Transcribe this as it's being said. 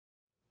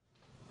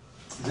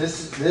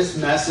This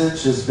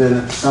message has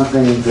been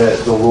something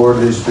that the Lord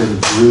has been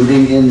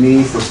brooding in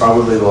me for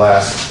probably the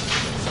last,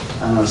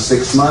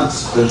 6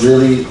 months, but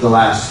really the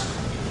last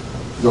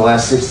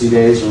 60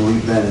 days when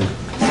we've been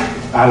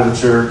out of the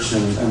church,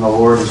 and the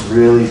Lord has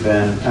really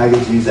been, I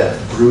get to use that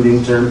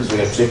brooding term because we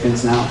have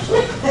chickens now. So.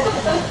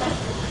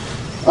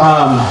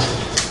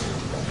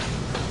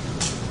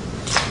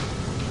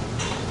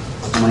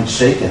 I'm like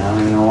shaking, I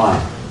don't even know why.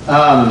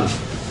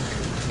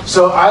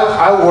 So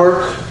I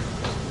work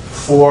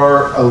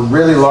for a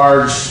really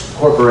large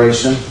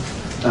corporation.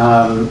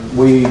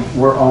 We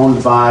were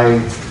owned by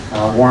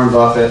Warren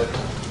Buffett,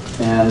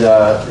 and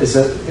it's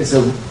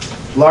a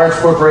large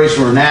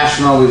corporation. We're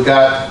national. We've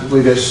got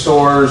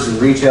stores and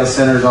retail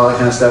centers, all that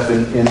kind of stuff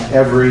in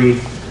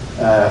every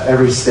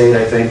state,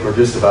 I think, or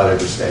just about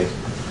every state.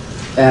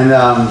 And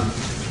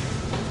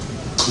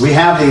we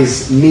have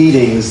these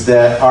meetings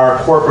that our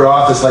corporate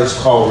office likes to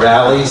call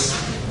rallies.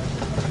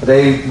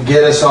 They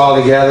get us all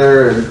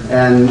together,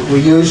 and we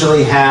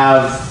usually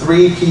have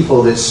 3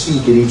 people that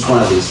speak at each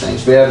one of these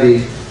things. We have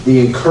the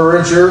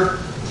encourager.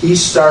 He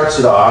starts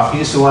it off.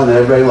 He's the one that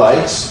everybody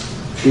likes.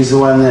 He's the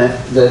one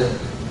that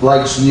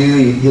likes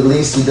you. At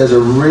least he does a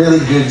really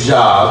good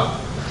job.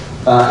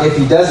 If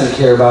he doesn't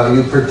care about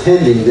you,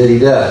 pretending that he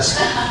does.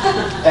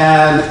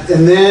 And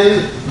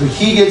then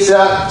he gets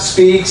up,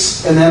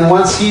 speaks, and then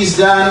once he's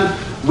done,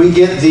 we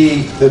get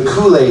the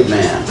Kool-Aid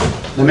man.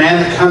 The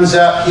man that comes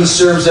up, he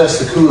serves us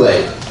the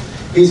Kool-Aid.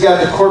 He's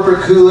got the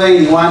corporate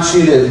Kool-Aid. He wants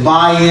you to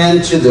buy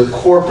into the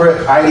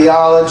corporate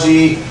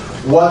ideology,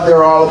 what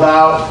they're all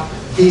about.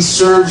 He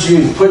serves you,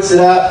 he puts it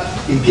up,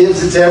 he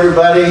gives it to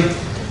everybody.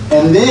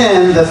 And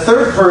then the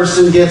third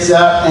person gets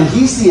up, and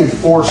he's the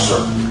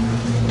enforcer.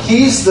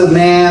 He's the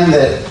man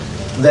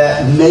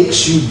that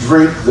makes you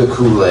drink the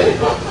Kool-Aid.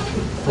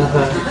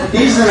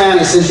 He's the man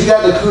that says, you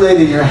got the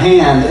Kool-Aid in your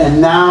hand,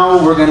 and now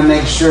we're going to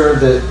make sure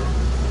that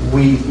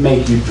we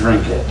make you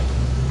drink it.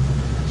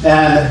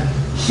 And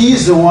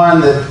he's the one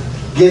that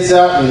gets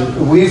up,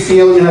 and we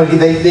feel,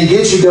 they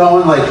get you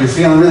going like you're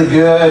feeling really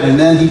good, and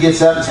then he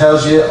gets up and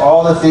tells you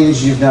all the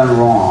things you've done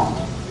wrong.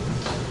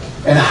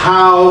 And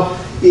how,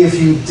 if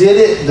you did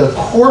it the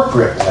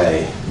corporate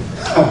way,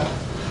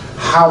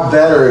 how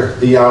better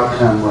the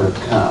outcome would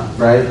have come,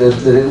 right?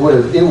 That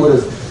it would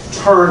have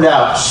turned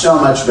out so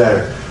much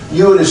better.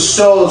 You would have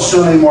sold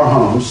so many more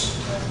homes.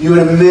 You would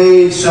have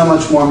made so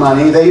much more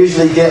money. They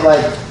usually get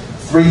like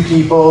 3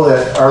 people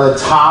that are the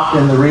top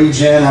in the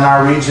region, in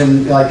our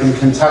region, like in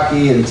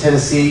Kentucky and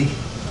Tennessee.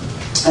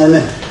 And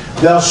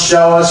they'll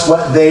show us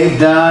what they've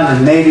done,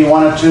 and maybe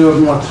 1 or 2 of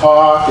them will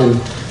talk. And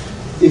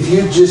if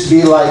you'd just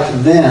be like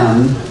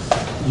them,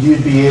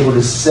 you'd be able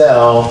to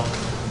sell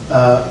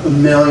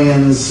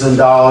millions of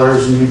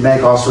dollars, and you'd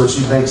make all sorts.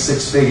 You'd make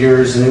 6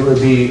 figures, and it would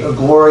be a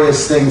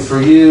glorious thing for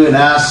you and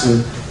us,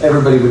 and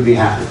everybody would be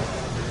happy.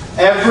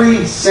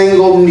 Every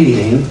single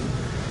meeting,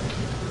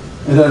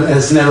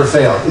 it's never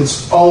failed.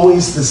 It's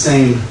always the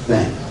same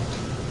thing.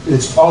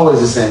 It's always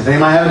the same thing. They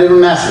might have a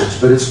different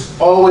message, but it's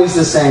always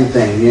the same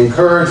thing. The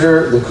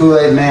encourager, the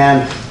Kool-Aid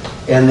man,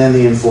 and then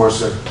the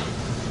enforcer.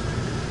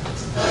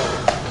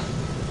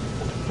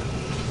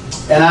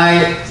 And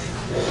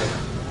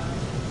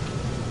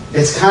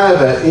it's kind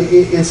of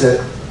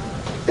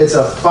it's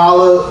a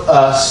follow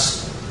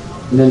us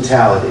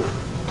mentality.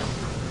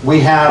 We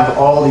have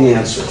all the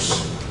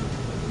answers.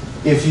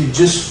 If you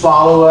just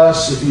follow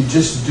us, if you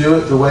just do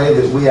it the way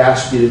that we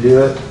ask you to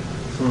do it,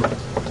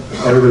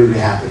 everybody will be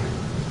happy.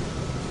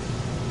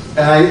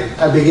 And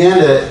I began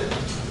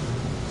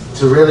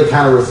to really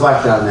kind of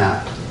reflect on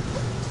that.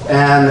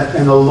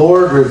 And the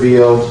Lord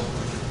revealed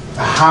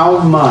how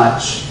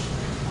much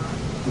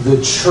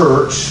the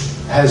church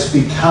has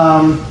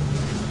become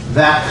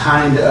that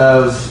kind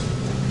of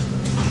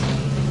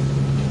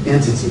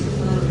entity.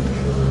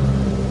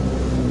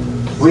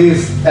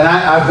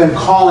 I've been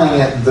calling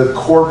it the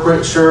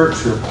corporate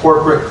church or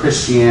corporate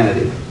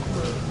Christianity.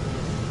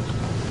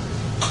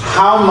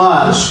 How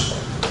much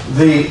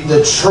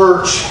the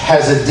church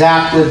has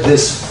adapted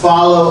this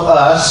follow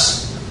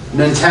us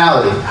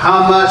mentality.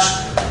 How much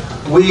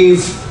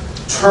we've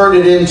turned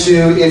it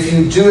into, if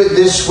you do it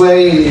this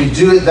way and you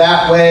do it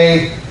that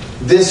way,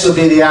 this will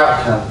be the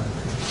outcome.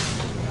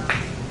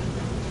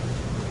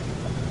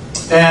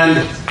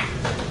 And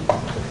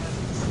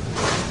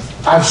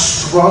I've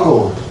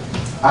struggled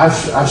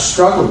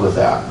with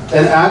that.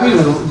 And I've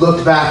even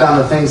looked back on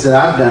the things that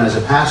I've done as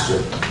a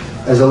pastor,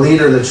 as a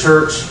leader in the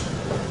church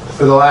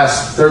for the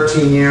last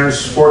 13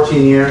 years,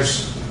 14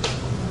 years,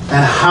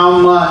 and how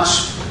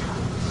much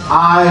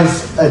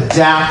I've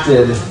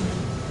adapted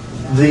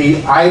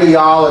the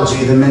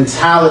ideology, the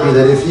mentality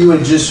that if you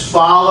would just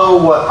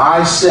follow what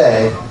I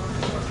say,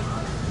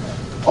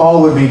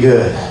 all would be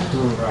good.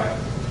 Right.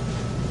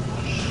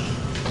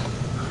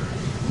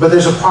 But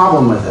there's a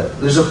problem with it.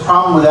 There's a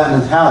problem with that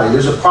mentality.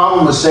 There's a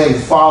problem with saying,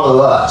 follow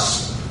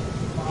us.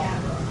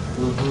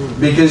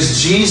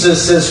 Because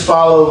Jesus says,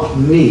 follow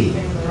me.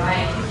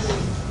 Right.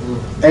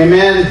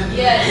 Amen?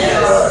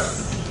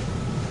 Yes.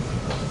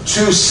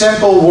 2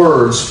 simple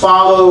words.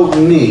 Follow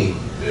me.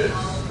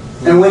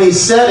 And when he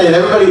said it,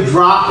 everybody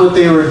dropped what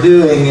they were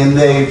doing and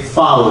they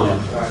followed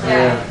him.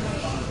 Yeah.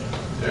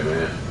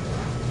 Amen.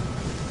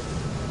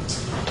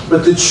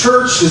 But the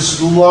church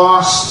has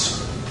lost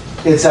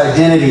its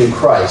identity in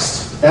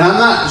Christ. And I'm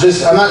not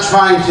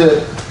trying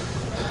to,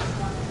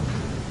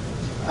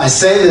 I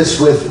say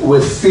this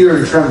with fear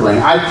and trembling.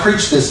 I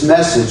preach this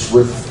message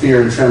with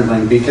fear and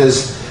trembling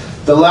because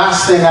the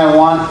last thing I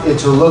want it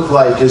to look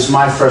like is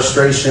my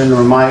frustration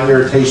or my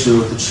irritation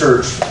with the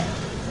church.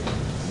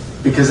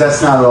 Because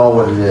that's not at all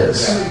what it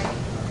is.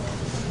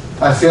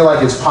 I feel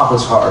like it's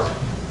Papa's heart.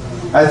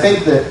 I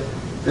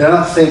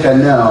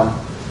know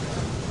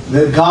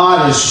that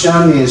God has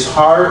shown me his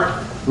heart,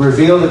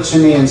 revealed it to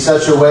me in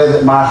such a way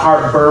that my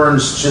heart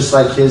burns just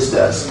like his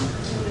does.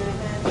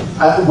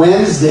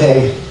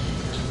 Wednesday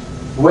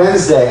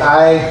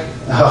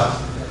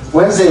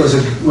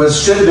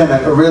should have been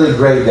a really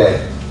great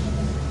day.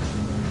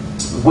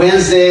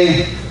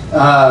 Wednesday,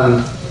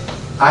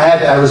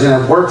 I was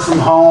going to work from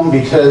home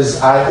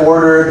because I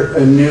ordered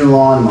a new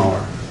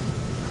lawnmower.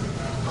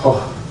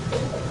 Oh.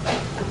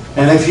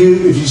 And if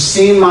you've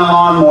seen my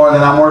lawnmower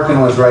that I'm working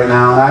with right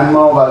now, and I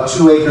mow about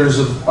 2 acres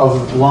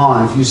of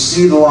lawn, if you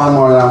see the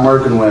lawnmower that I'm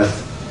working with,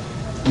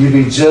 you'd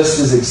be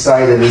just as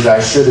excited as I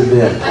should have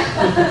been.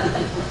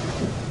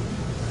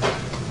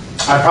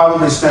 I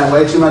probably spent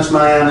way too much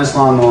money on this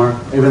lawnmower,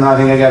 even though I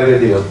think I got a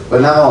good deal.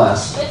 But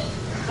nonetheless,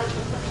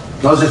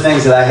 those are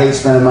things that I hate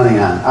spending money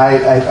on.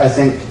 I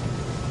think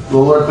the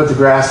Lord put the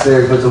grass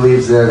there, put the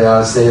leaves there, they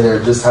ought to stay there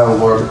just how the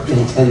Lord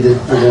intended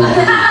for them to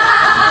be.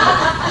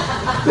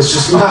 It's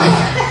just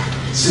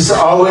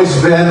always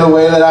been the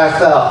way that I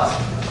felt.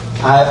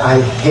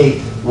 I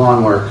hate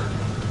lawn work.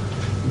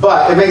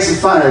 But it makes it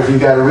funner if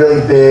you've got a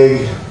really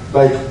big,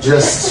 like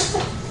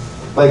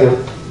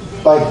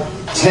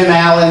Tim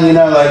Allen,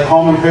 like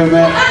Home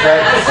Improvement,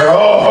 right?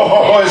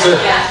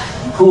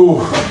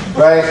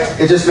 Right?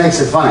 It just makes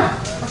it funny.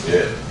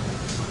 Yeah.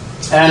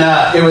 And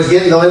it was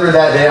getting delivered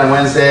that day on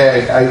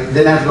Wednesday. I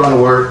didn't have to go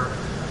into work,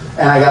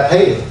 and I got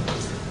paid.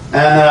 And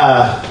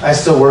I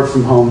still work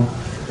from home.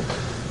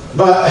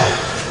 But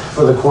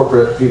for the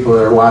corporate people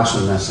that are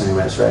watching this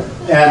anyways, right?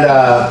 And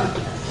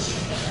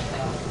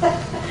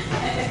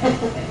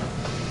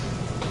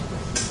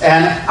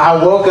I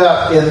woke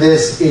up in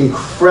this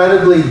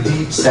incredibly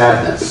deep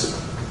sadness.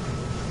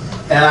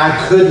 And I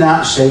could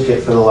not shake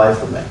it for the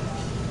life of me.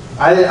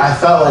 I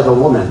felt like a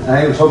woman. And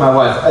I even told my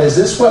wife, is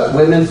this what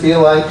women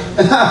feel like?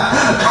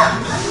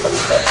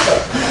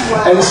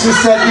 And she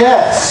said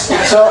yes.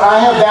 So I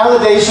have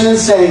validation in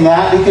saying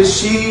that because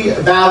she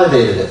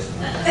validated it.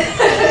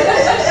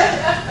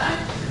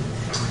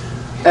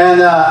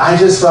 And I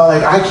just felt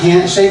like I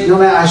can't shake. No,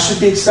 man, I should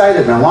be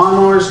excited. My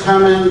lawnmower's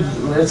coming.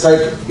 It's like,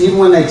 even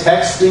when they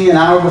text me an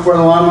hour before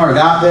the lawnmower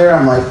got there,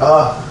 I'm like,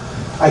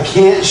 I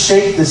can't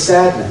shake the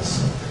sadness.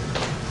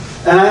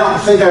 And I don't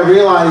think I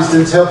realized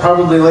until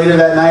probably later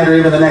that night or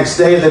even the next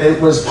day that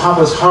it was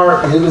Papa's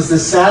heart. It was the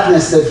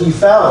sadness that he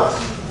felt.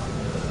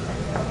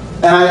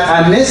 And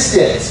I missed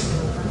it.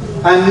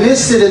 I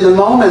missed it in the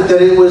moment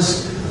that it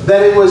was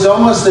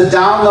almost a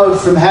download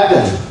from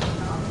heaven.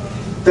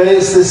 That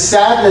it's the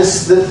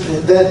sadness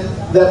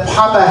that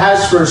Papa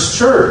has for his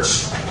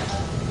church,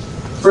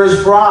 for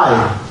his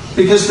bride.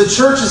 Because the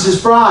church is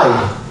his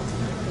bride.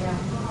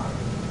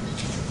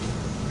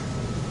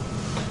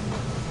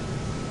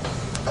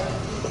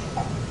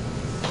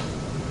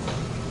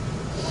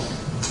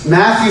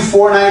 Matthew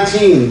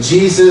 4:19,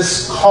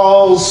 Jesus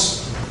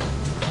calls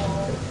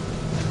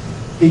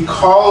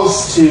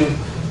to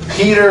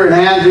Peter and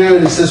Andrew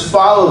and he says,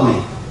 follow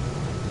me.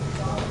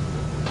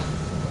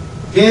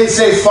 He didn't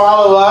say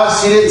follow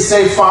us. He didn't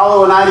say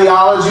follow an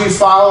ideology,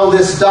 follow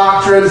this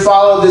doctrine,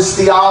 follow this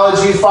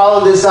theology,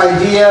 follow this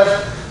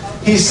idea.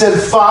 He said,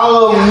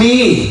 follow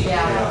me.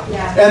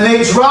 And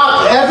they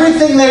dropped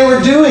everything they were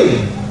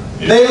doing.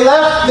 They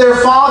left their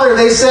father.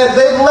 They said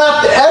they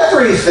left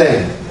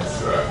everything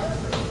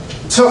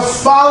to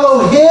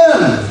follow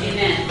him.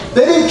 Amen.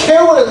 They didn't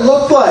care what it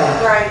looked like.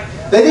 Right.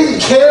 They didn't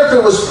care if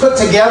it was put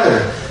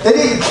together. They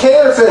didn't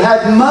care if it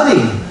had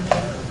money.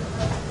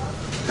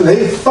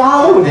 They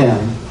followed him.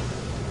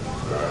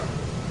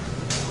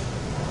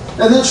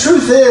 And the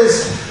truth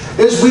is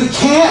we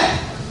can't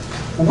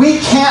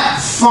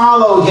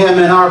follow him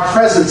in our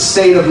present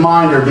state of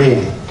mind or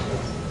being.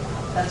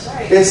 That's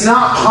right. It's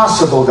not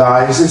possible,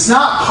 guys. It's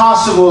not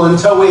possible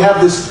until we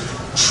have this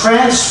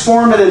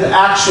transformative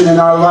action in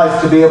our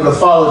life to be able to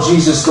follow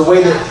Jesus the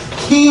way that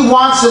he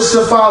wants us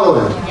to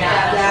follow him.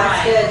 Yeah,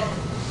 that's good.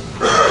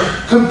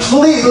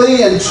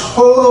 Completely and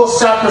total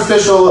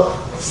sacrificial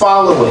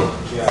following.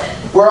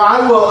 Where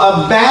I will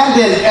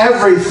abandon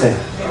everything.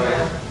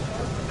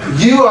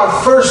 You are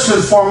first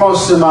and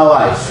foremost in my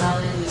life.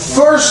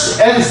 First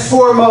and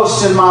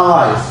foremost in my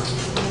life.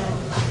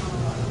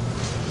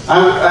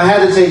 I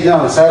had to take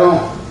notes. I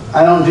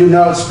don't do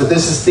notes, but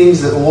this is things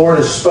that the Lord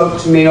has spoke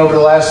to me over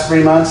the last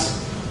 3 months.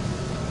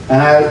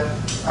 And I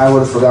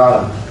would have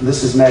forgotten.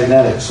 This is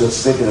magnetic, so it's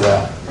sticking to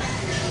that.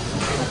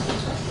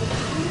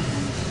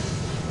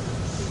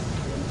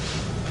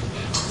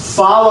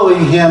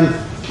 Following him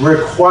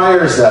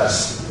requires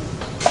us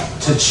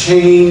to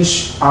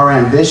change our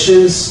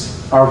ambitions,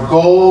 our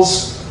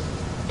goals,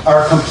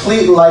 our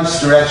complete life's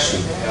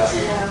direction.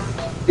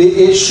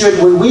 It should,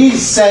 when we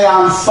say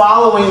I'm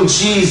following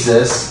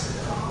Jesus,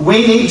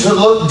 we need to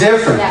look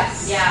different.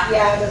 Yes.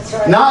 Yeah, that's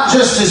right. Not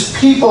just as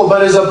people,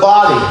 but as a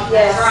body.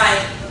 Yes. Right.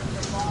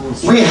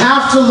 We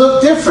have to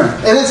look different.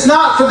 And it's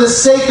not for the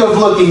sake of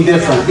looking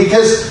different,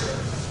 because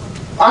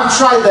I've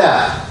tried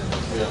that.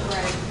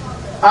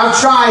 I've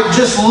tried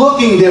just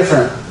looking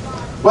different.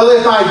 Well,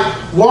 if I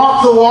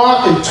walk the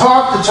walk and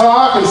talk the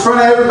talk in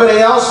front of everybody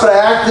else, but I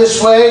act this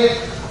way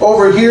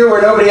over here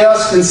where nobody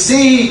else can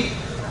see,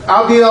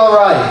 I'll be all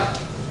right.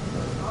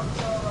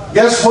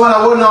 Guess what?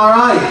 I wasn't all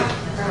right.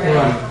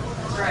 Right.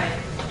 That's right.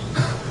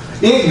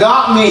 It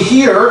got me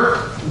here,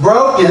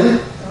 broken,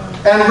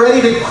 and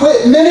ready to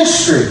quit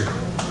ministry.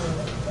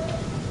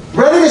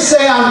 Ready to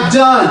say I'm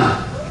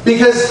done.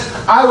 Because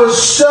I was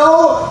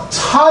so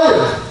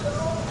tired.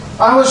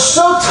 I was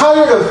so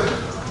tired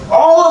of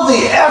all of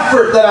the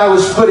effort that I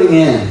was putting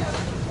in.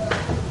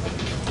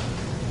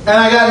 And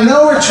I got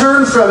no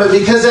return from it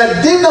because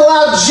I didn't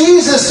allow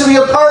Jesus to be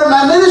a part of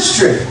my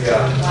ministry.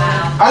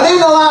 Wow. I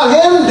didn't allow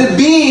Him to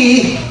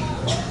be.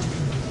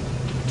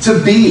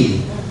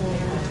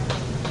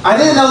 I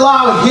didn't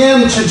allow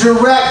Him to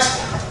direct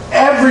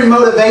every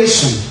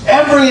motivation,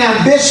 every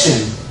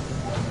ambition.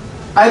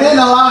 I didn't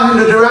allow Him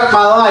to direct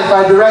my life.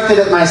 I directed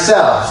it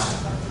myself.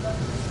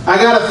 I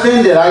got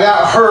offended. I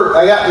got hurt.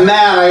 I got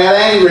mad. I got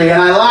angry.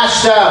 And I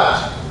lashed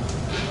out.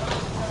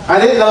 I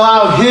didn't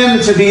allow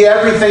Him to be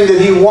everything that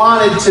He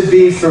wanted to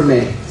be for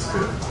me.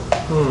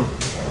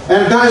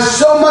 And guys,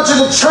 so much of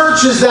the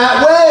church is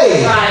that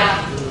way. Right.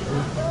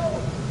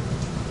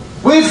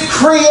 We've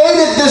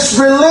created this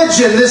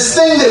religion, this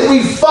thing that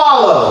we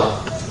follow.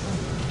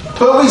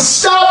 But we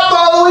stop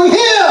following Him.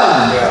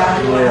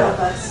 God will help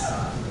us.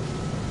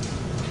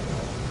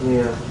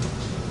 Yeah.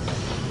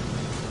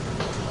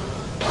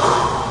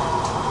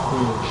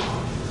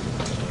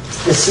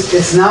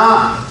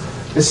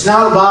 It's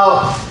not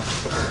about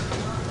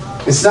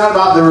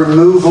the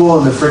removal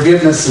and the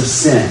forgiveness of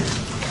sin.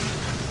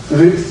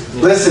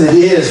 Listen, it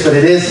is, but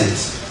it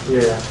isn't.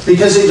 Yeah.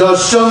 Because it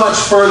goes so much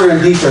further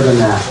and deeper than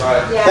that.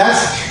 Right. Yeah.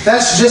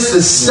 That's just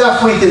the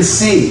stuff we can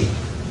see.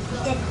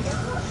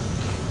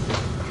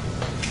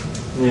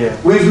 Yeah.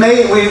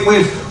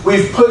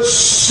 We've put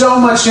so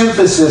much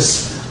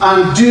emphasis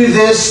on do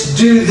this,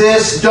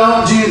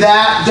 don't do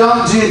that,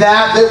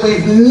 that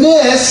we've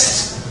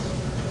missed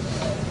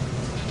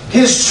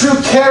His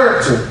true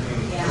character,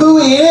 who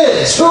He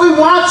is, who He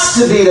wants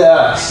to be to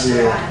us.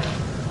 Yeah.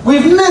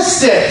 We've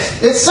missed it.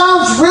 It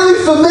sounds really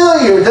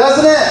familiar,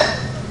 doesn't it?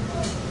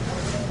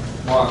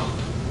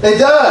 It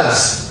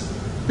does.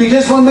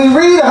 Because when we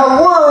read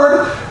her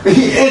word,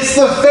 it's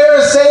the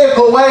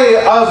Pharisaical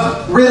way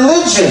of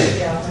religion.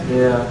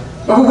 Yeah.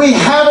 We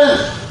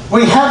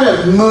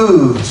haven't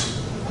moved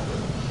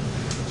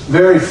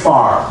very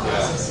far.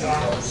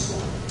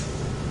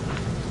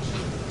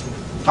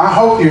 I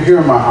hope you're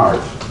hearing my heart.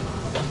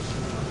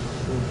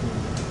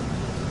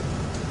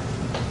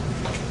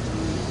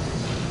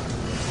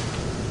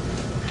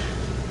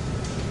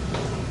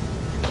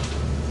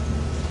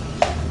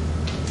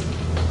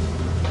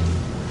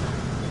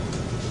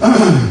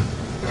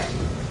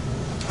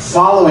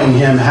 Following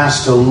Him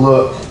has to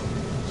look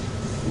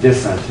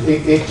different.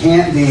 It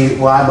can't be,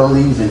 well, I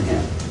believe in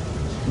Him.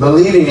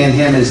 Believing in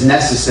Him is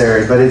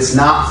necessary, but it's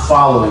not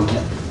following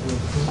Him.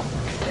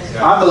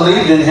 I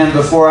believed in Him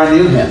before I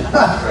knew Him.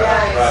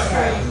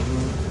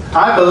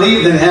 I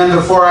believed in Him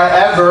before I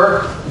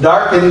ever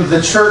darkened the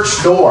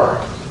church door.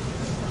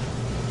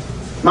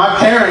 My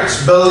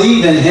parents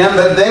believe in Him,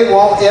 but they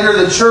won't enter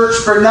the church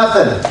for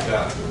nothing.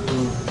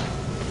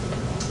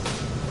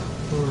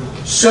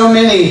 So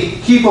many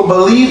people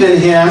believe in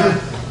Him,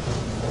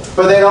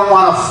 but they don't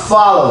want to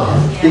follow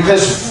Him.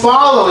 Because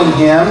following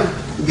Him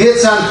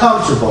gets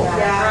uncomfortable.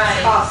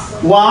 Yeah,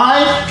 awesome.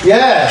 Why?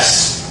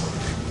 Yes.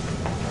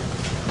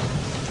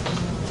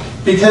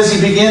 Because He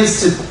begins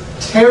to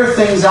tear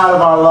things out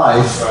of our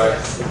life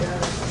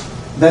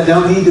that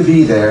don't need to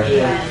be there.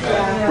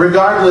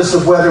 Regardless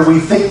of whether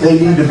we think they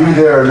need to be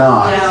there or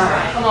not.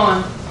 Come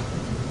on.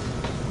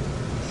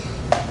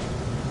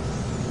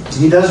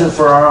 He does it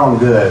for our own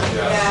good.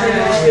 Yeah.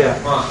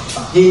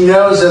 He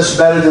knows us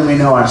better than we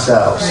know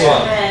ourselves.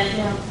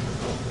 Amen.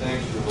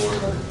 Thank you,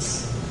 Lord.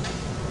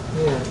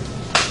 Yeah.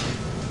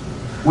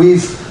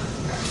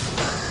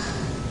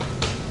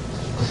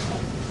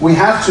 We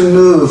have to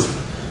move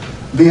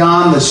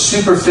beyond the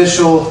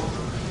superficial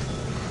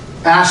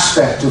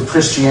aspect of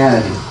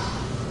Christianity.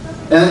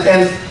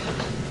 And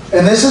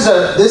this is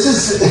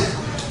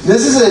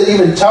an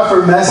even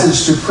tougher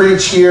message to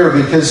preach here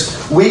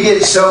because we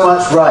get so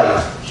much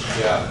right.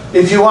 Yeah.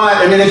 If you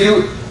want to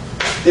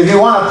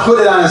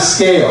put it on a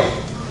scale,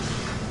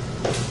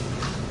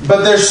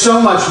 but there's so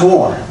much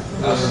more.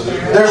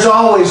 There's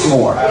always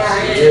more.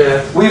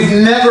 Yeah. We've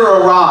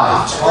never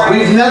arrived.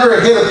 We've never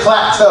hit a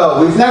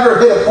plateau. We've never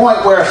hit a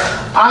point where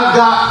I've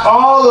got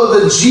all of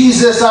the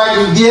Jesus I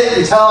can get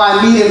until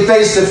I meet Him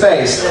face to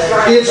face.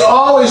 It's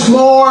always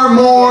more,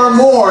 more,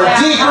 more.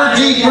 Deeper,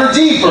 deeper,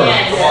 deeper.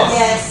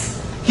 Yes.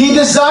 He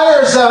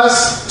desires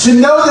us to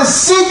know the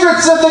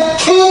secrets of the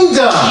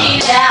kingdom.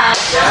 Yeah.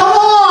 Come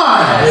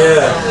on!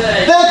 Yeah.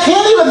 I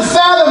can't even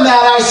fathom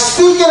that. I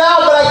speak it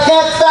out, but I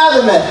can't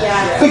fathom it.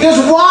 Because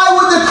why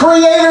would the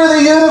Creator of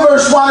the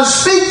universe want to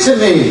speak to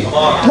me?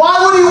 Why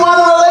would He want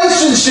a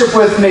relationship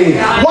with me?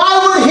 Why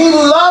would He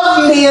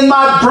love me in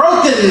my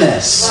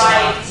brokenness?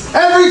 Right.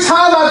 Every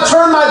time I've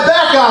turned my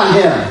back on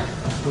Him,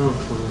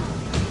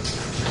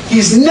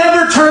 He's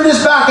never turned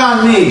His back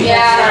on me.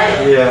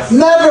 Yeah. Yeah.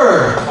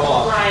 Never.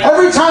 Right.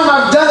 Every time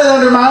I've done it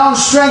under my own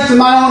strength and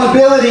my own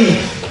ability,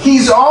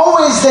 He's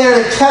always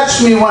there to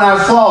catch me when I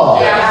fall.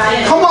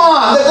 Yeah. Come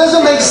on, that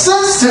doesn't make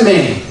sense to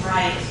me.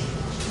 Right.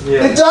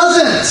 Yeah. It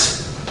doesn't.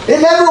 It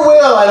never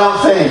will, I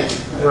don't think.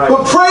 Right.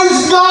 But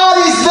praise God,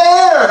 He's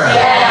there.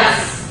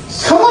 Yes.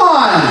 Come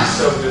on.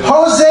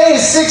 Hosea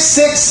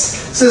 6:6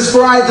 says,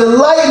 "For I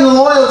delight in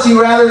loyalty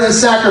rather than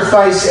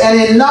sacrifice, and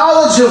in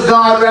knowledge of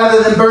God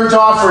rather than burnt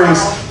offerings."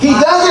 He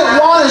doesn't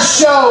want to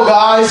show,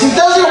 guys. He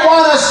doesn't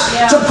want us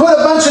to put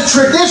a bunch of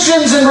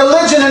traditions and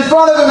religion in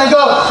front of Him and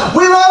go,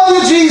 "We love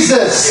you,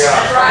 Jesus."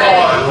 That's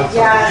right.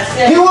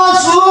 Yeah. He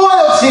wants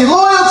loyalty.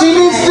 Loyalty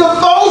means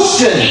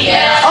devotion.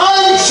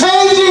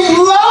 Unchanging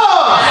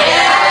love.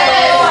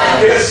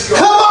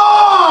 Come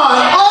on.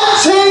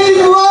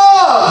 Unchanging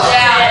love.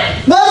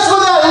 That's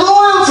what that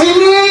loyalty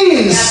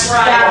means.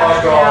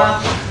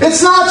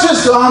 It's not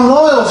just, "I'm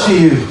loyal to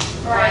you.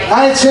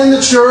 I attend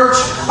the church.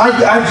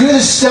 I do the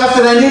stuff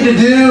that I need to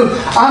do.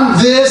 I'm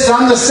this.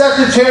 I'm the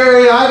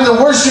secretary. I'm the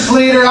worship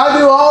leader. I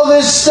do all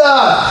this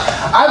stuff."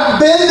 I've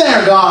been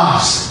there,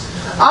 guys.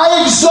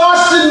 I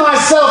exhausted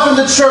myself in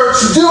the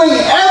church doing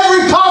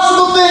every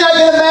possible thing I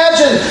can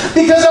imagine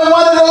because I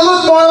wanted to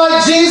look more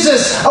like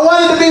Jesus. I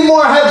wanted to be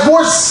more, have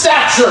more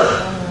stature.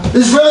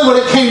 This is really what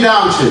it came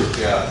down to.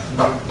 Yeah.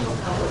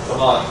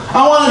 Come on.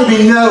 I wanted to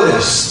be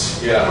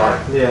noticed. Yeah.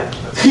 Yeah.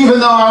 Even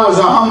though I was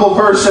a humble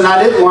person,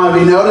 I didn't want to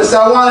be noticed.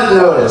 I wanted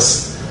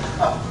notice.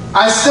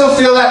 I still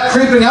feel that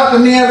creeping up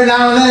in me every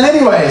now and then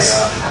anyways.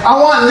 I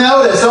want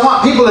notice. I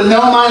want people to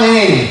know my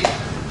name.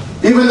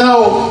 Even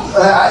though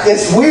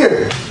it's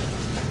weird.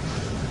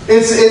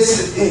 It's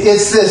this...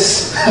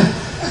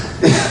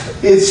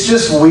 It's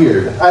just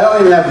weird. I don't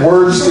even have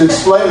words to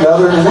explain it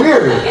other than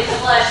weird. It's the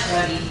flesh,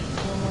 buddy.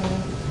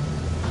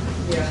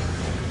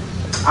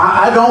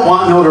 I don't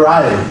want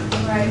notoriety.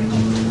 Right.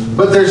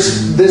 But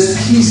there's this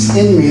piece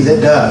in me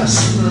that does.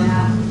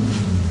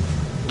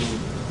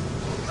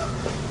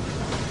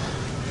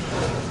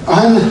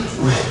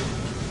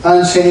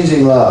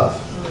 Unchanging love.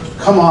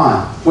 Come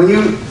on.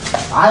 When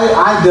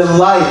I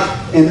delight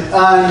in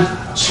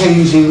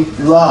unchanging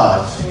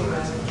love.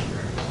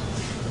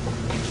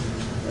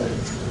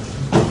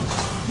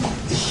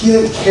 He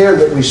didn't care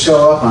that we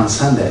show up on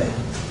Sunday.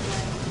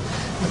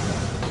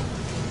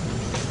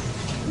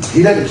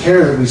 He doesn't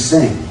care that we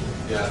sing.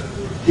 Yeah.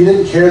 He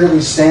didn't care that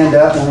we stand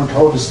up when we're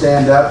told to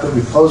stand up, that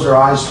we close our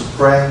eyes to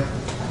pray,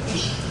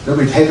 that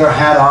we take our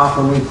hat off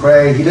when we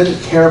pray. He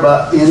doesn't care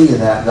about any of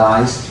that,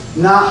 guys.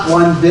 Not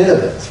one bit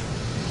of it.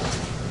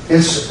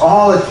 It's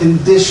all a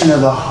condition of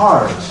the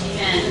heart.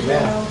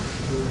 Amen.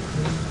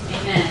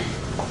 Amen.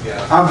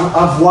 Yeah.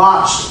 I've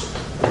watched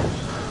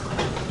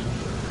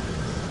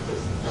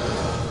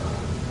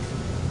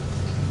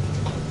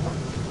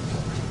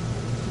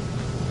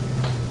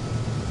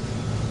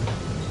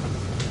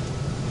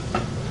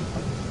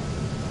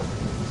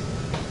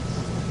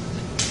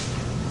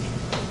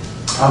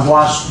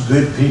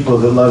good people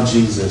that love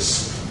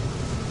Jesus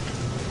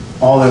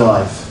all their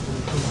life.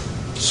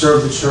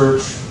 Serve the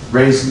church,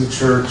 raised in the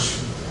church,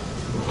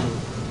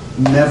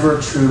 never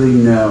truly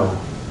know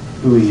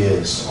who He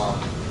is.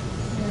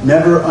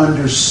 Never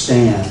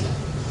understand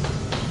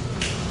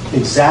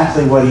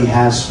exactly what He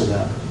has for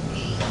them.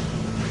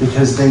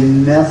 Because they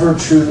never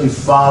truly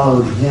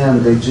followed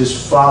Him. They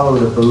just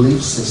followed a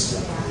belief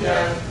system.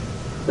 Yeah.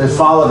 They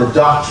followed a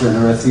doctrine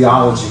or a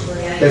theology.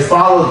 They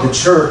followed the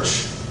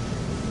church.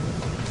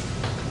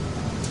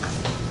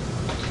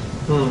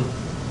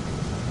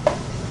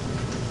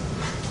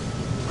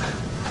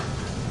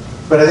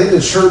 But I think the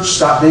church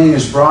stopped being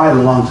His bride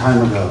a long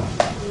time ago.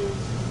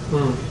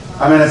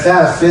 I mean, if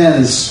that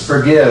offends,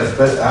 forgive.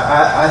 But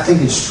I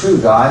think it's true,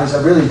 guys.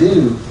 I really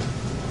do.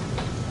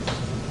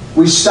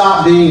 We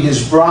stopped being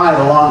His bride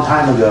a long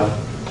time ago.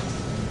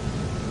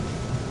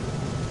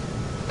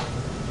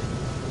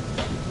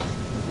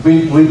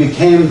 We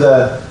became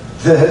the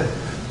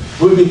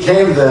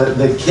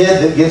kid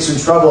that gets in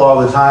trouble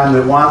all the time,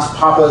 that wants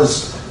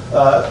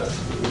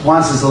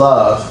wants his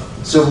love.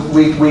 So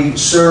we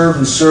serve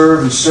and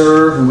serve and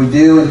serve, and we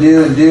do and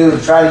do and do,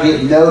 and try to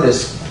get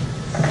noticed,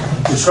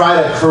 to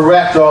try to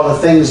correct all the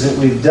things that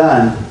we've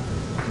done,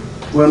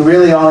 when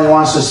really all He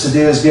wants us to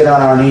do is get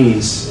on our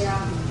knees,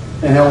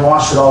 and He'll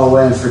wash it all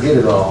away and forget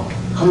it all.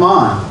 Come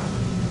on.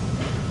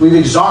 We've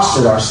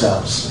exhausted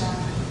ourselves.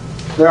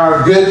 There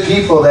are good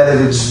people that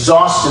have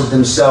exhausted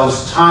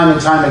themselves time and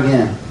time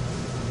again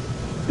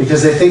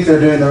because they think they're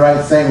doing the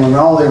right thing when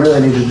all they really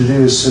needed to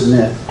do is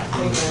submit.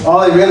 All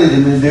they really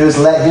needed to do is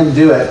let Him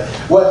do it.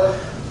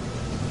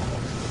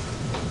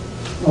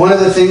 One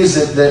of the things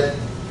that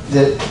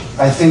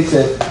I think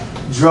that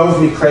drove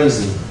me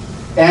crazy,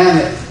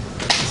 and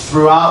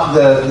throughout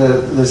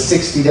the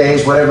 60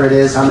 days, whatever it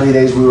is, how many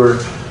days we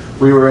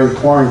were in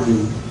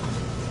quarantine,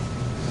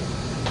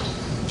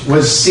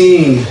 was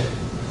seeing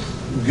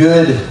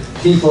good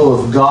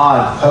people of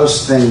God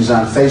post things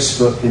on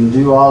Facebook and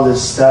do all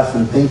this stuff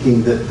and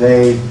thinking that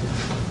they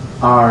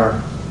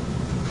are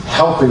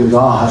helping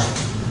God,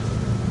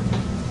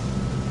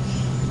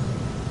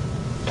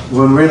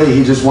 when really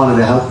He just wanted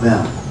to help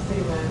them.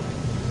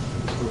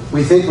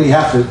 We think we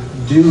have to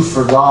do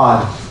for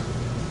God.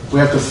 We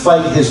have to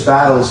fight His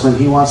battles when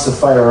He wants to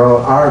fight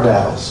our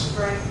battles.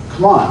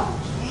 Come on.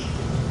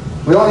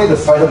 We don't need to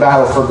fight a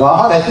battle for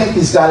God. I think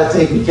He's got it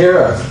taken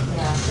care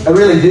of. I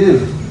really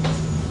do.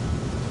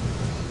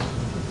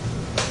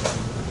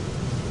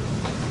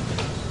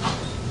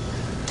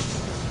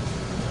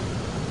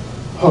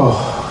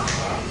 Oh.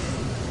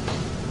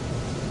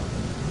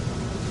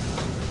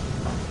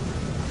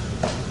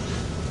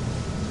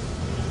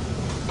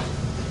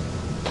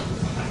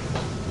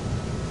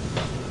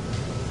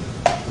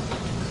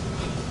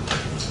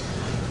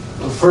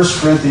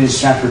 First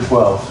Corinthians chapter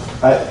 12.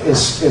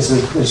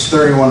 It's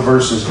 31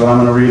 verses, but I'm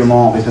going to read them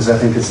all because I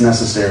think it's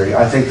necessary.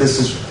 I think this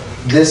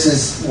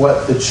is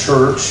what the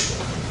church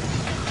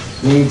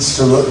needs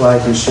to look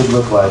like and should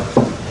look like.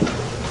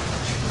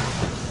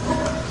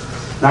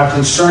 Now,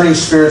 concerning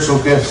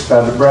spiritual gifts,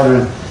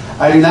 brethren,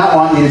 I do not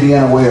want you to be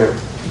unaware.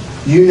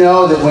 You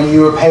know that when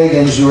you were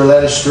pagans, you were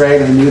led astray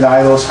to the new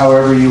idols,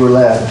 however you were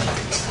led.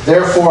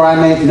 Therefore, I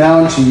make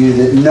known to you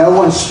that no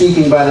one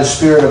speaking by the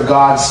Spirit of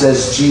God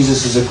says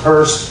Jesus is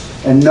accursed,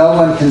 and no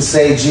one can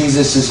say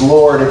Jesus is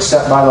Lord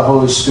except by the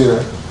Holy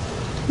Spirit.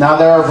 Now,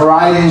 there are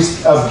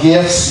varieties of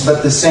gifts,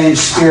 but the same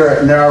Spirit,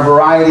 and there are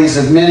varieties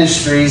of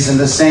ministries, and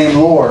the same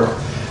Lord.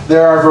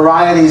 There are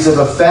varieties of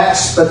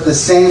effects, but the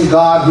same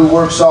God who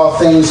works all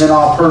things in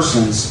all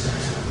persons.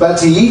 But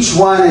to each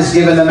one is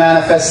given the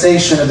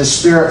manifestation of the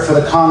Spirit for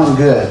the common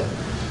good.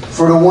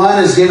 For to one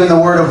is given the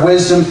word of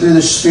wisdom through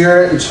the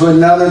Spirit, and to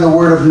another the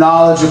word of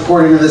knowledge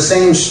according to the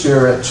same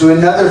Spirit, to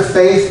another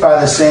faith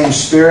by the same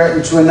Spirit,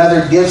 and to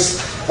another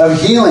gifts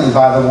of healing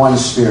by the one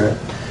Spirit,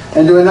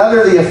 and to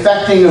another the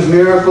effecting of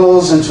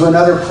miracles, and to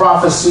another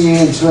prophecy,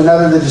 and to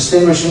another the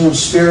distinguishing of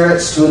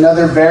spirits, to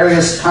another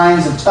various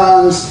kinds of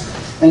tongues,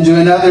 and to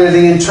another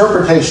the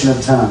interpretation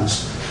of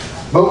tongues.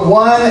 But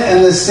one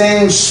and the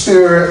same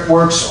Spirit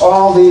works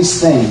all these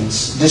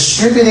things,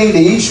 distributing to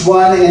each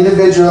one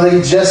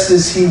individually just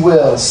as He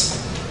wills.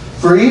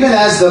 For even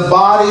as the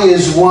body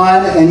is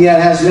one and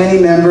yet has many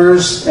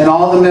members, and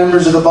all the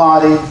members of the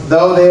body,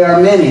 though they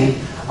are many,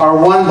 are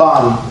one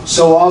body,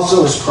 so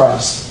also is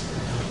Christ.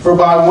 For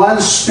by one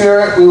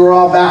Spirit we were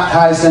all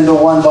baptized into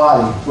one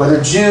body,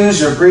 whether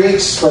Jews or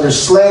Greeks, whether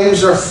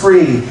slaves or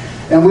free,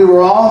 and we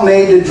were all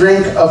made to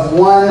drink of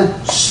one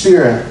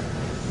Spirit.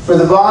 For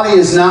the body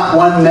is not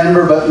one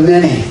member, but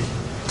many.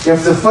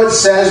 If the foot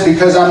says,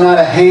 because I'm not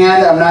a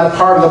hand, I'm not a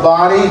part of the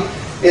body,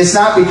 it's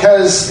not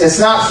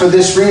for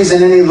this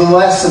reason any the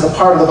less of the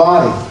part of the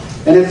body.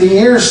 And if the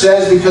ear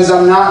says, because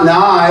I'm not an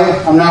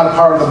eye, I'm not a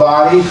part of the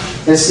body,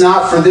 it's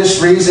not for this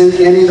reason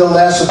any the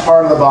less a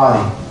part of the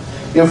body.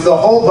 If the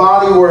whole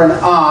body were an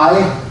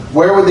eye,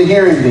 where would the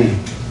hearing be?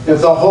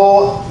 If the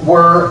whole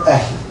were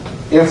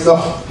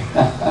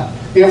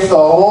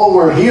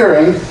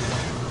hearing,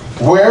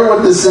 where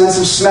would the sense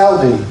of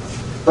smell be?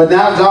 But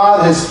now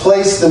God has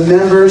placed the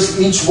members,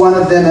 each one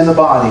of them, in the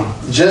body,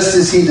 just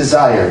as He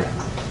desired.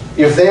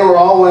 If they were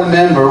all one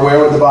member, where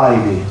would the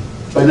body be?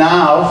 But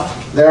now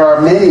there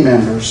are many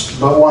members,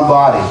 but one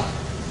body.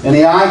 And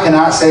the eye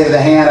cannot say to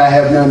the hand, I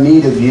have no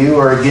need of you,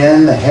 or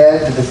again the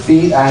head to the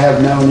feet, I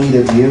have no need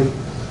of you.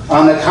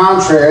 On the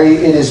contrary,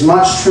 it is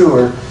much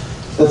truer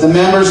that the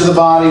members of the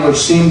body which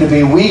seem to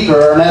be weaker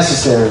are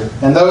necessary,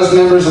 and those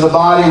members of the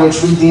body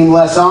which we deem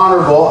less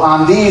honorable,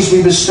 on these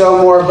we bestow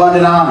more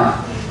abundant honor,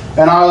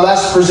 and our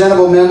less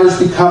presentable members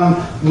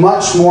become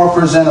much more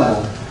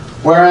presentable,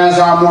 whereas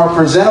our more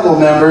presentable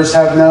members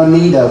have no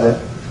need of it.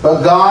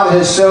 But God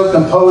has so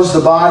composed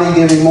the body,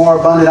 giving more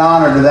abundant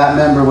honor to that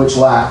member which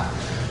lacked,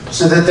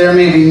 so that there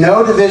may be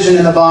no division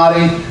in the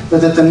body,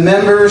 but that the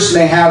members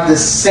may have the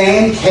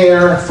same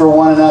care for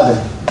one another.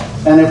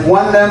 And if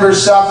one member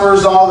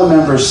suffers, all the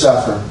members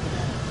suffer.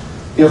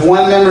 If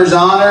one member is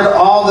honored,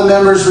 all the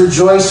members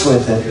rejoice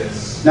with it.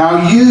 Yes.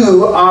 Now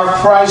you are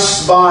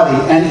Christ's body,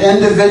 and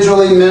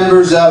individually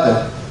members of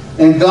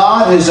it. And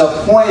God has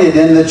appointed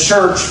in the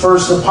church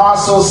first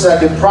apostles,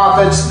 second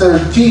prophets,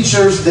 third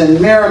teachers,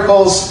 then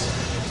miracles,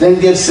 then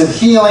gifts of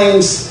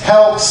healings,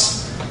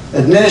 helps,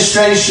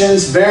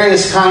 administrations,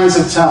 various kinds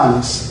of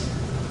tongues.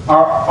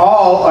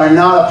 All are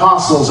not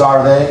apostles,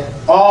 are they?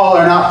 All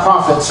are not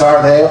prophets,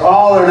 are they?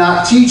 All are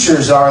not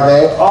teachers, are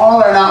they?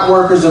 All are not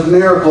workers of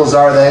miracles,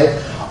 are they?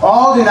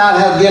 All do not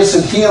have gifts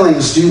of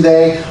healings, do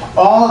they?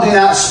 All do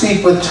not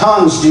speak with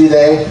tongues, do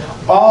they?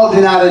 All do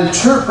not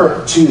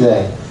interpret, do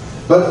they?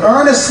 But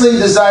earnestly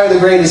desire the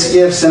greatest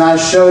gifts, and I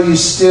show you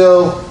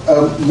still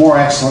a more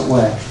excellent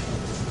way.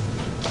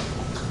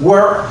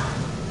 Where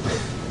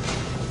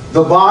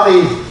the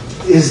body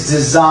is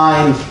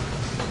designed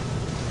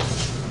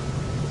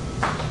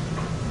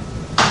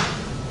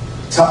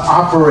to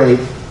operate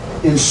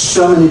in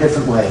so many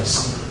different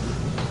ways.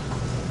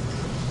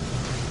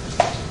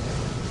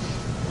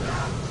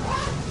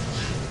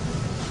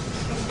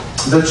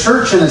 The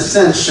church, in a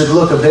sense, should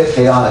look a bit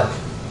chaotic.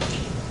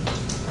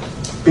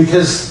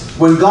 Because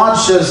when God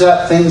shows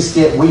up, things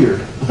get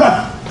weird.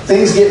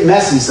 Things get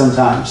messy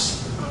sometimes.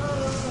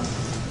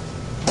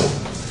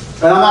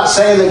 And I'm not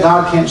saying that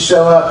God can't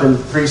show up in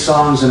 3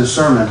 songs and a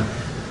sermon.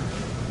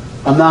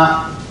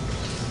 I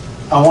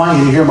want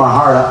you to hear my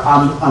heart.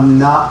 I'm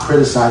not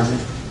criticizing.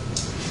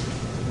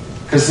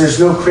 Because there's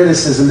no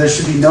criticism. There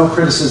should be no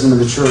criticism in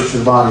the church or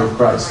the body of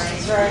Christ.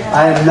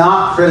 I am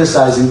not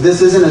criticizing.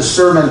 This isn't a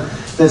sermon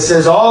that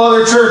says all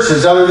other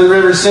churches other than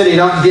River City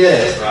don't get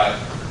it. Right.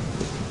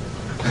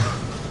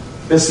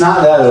 It's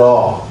not that at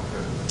all.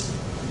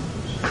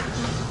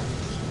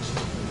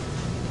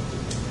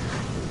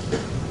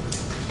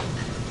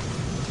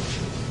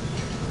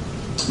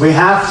 We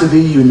have to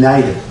be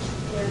united.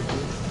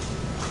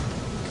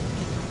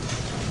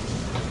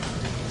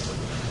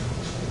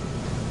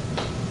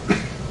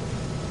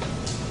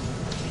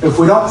 If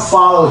we don't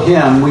follow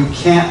Him, we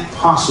can't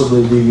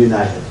possibly be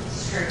united.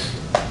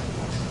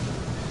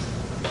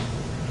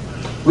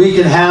 We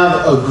can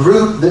have a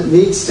group that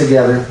meets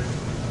together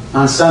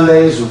on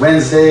Sundays or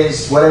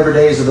Wednesdays, whatever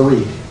days of the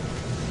week.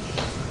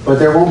 But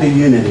there won't be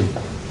unity.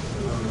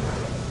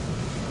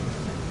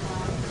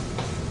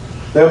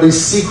 There'll be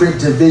secret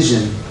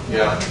division.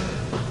 Yeah.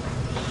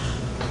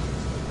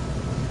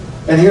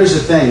 And here's the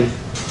thing.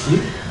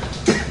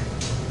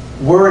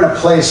 We're in a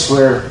place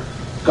where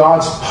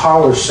God's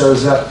power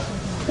shows up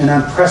in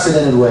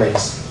unprecedented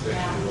ways.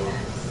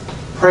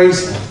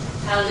 Praise Him.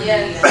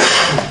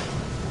 Hallelujah.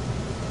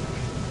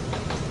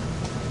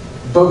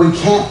 But we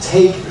can't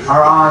take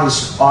our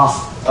eyes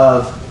off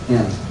of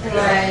Him.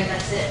 Right,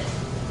 that's it.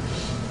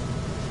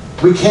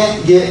 We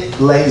can't get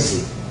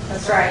lazy.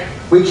 That's right.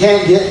 We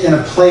can't get in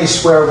a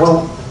place where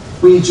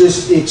we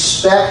just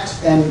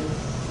expect and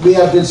we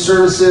have good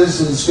services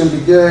and it's going to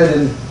be good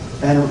and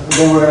then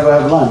we're going to go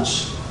have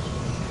lunch.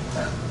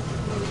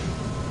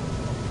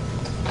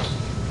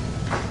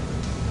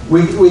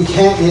 We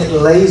can't get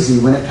lazy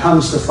when it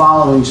comes to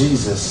following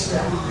Jesus.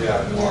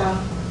 Yeah.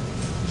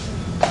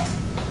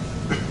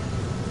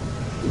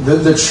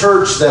 The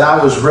church that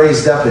I was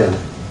raised up in,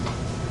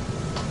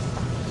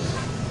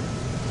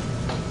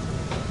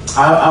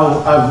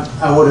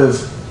 I would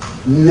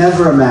have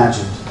never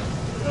imagined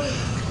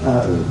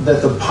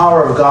that the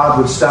power of God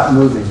would stop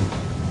moving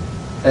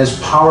as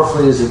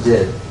powerfully as it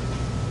did.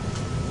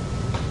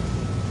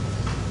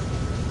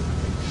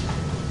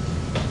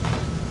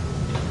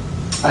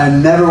 I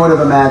never would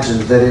have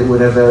imagined that it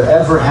would have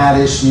ever had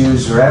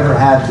issues or ever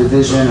had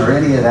division or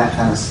any of that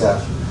kind of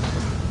stuff.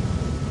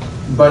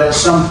 But at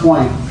some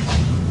point,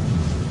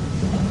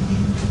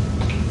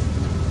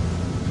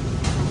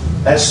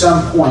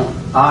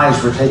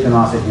 eyes were taken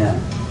off of Him.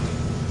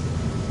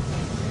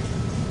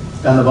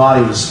 And the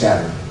body was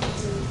scattered.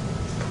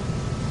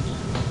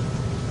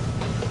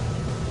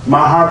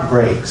 My heart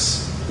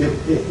breaks.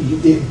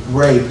 It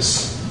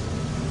breaks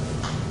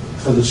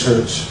for the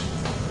church.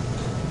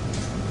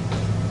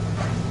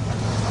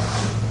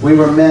 We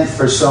were meant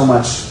for so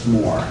much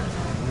more.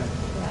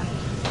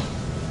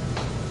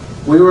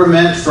 We were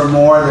meant for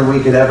more than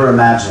we could ever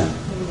imagine.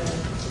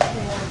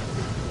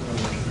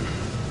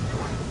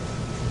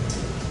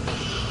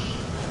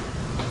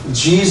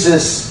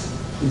 Jesus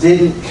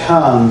didn't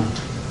come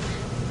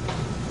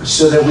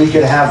so that we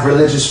could have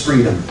religious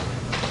freedom.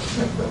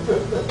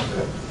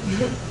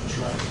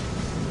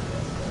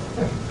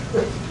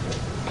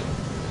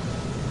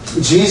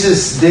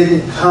 Jesus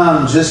didn't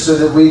come just so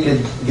that we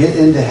could get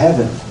into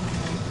heaven.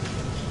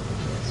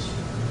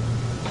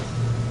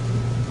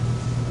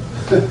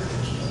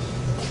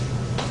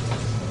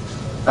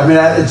 I mean,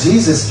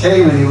 Jesus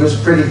came and He was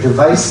pretty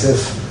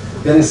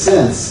divisive in a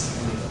sense,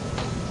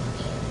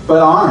 but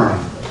honoring.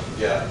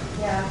 Yeah.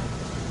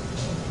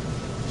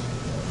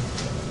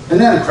 Isn't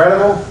that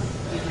incredible?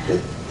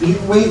 We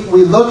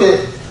look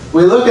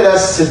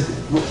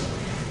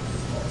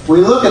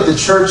at the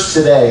church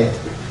today,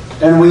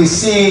 and we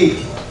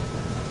see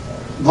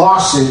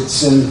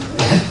lawsuits and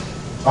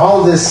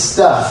all this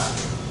stuff.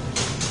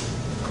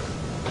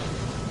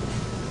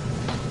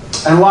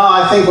 And while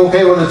I think,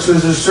 okay, well, to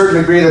a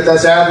certain degree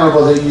that's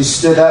admirable that you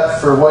stood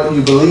up for what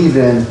you believe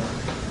in,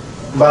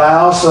 but I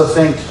also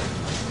think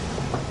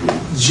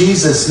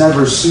Jesus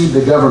never sued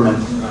the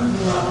government.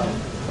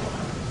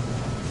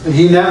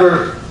 He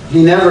never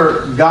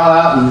got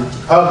out in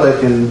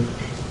public and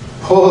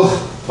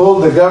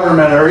pulled the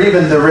government or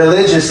even the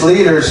religious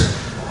leaders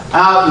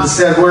out and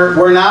said,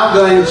 we're now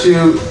going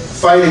to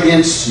fight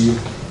against you.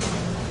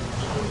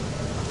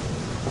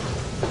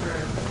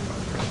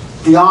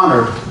 He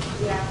honored.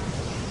 Yeah.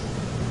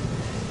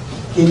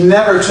 He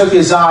never took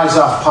his eyes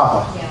off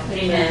Papa. Yeah.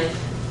 Amen.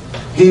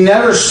 He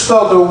never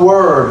spoke a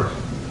word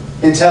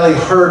until he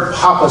heard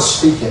Papa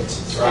speak it.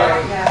 That's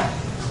right. Yeah.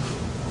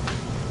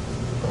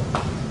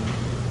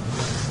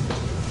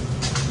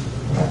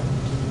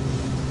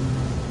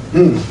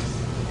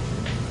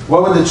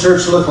 What would the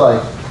church look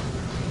like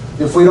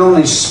if we'd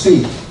only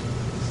speak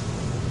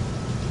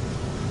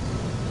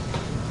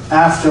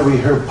after we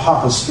heard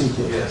Papa speak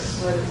it? Yes.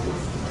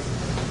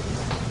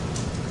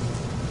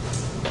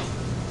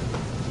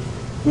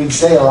 We'd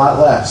say a lot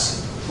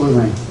less,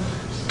 wouldn't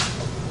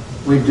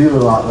we? We'd do a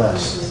lot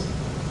less.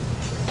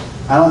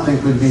 I don't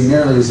think we'd be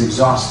nearly as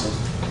exhausted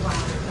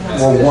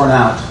or worn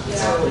out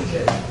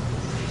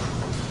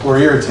or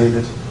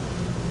irritated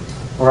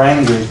or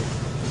angry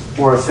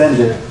or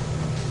offended.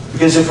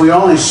 Because if we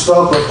only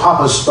spoke what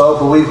Papa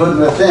spoke, well, we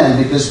wouldn't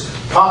offend, because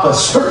Papa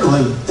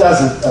certainly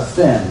doesn't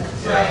offend.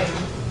 Right.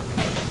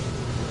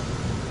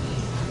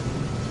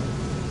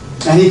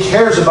 And He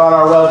cares about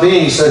our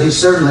well-being, so He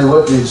certainly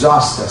wouldn't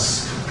exhaust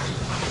us.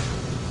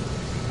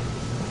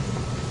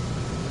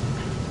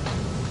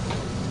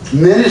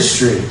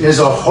 Ministry is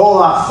a whole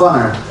lot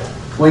funner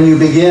when you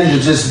begin to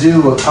just do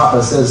what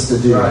Papa says to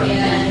do, Right.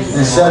 Yes.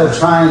 instead of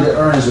trying to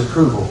earn His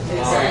approval.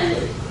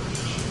 Exactly.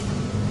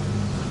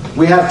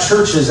 We have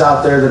churches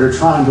out there that are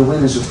trying to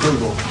win His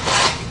approval.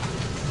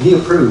 He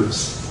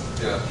approves.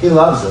 Yeah. He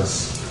loves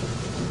us.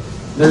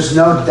 There's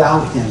no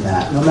doubt in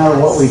that, no matter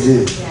what we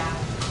do. Yeah.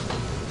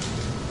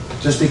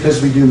 Just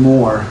because we do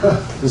more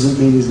doesn't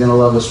mean He's going to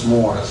love us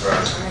more. That's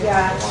right.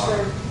 Yeah, it's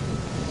true.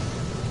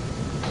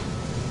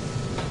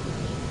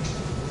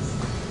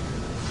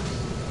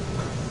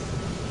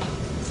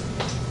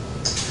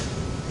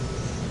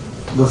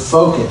 The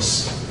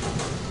focus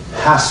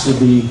has to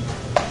be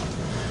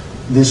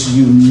this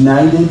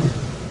united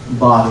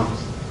body,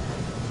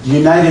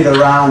 united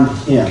around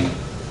Him,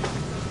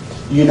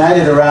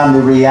 united around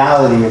the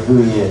reality of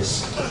who He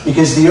is.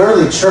 Because the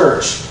early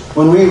church,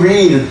 when we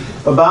read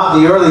about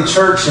the early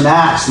church in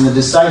Acts and the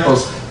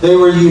disciples, they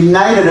were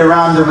united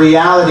around the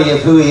reality of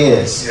who He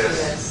is.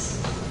 Yes.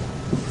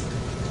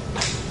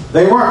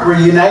 They weren't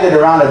reunited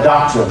around a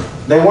doctrine.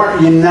 They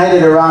weren't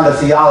united around a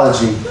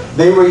theology.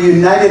 They were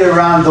united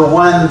around the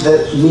one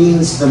that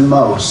means the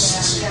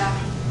most. Yeah.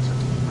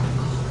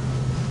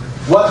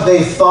 What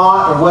they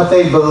thought or what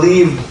they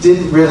believed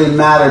didn't really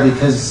matter,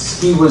 because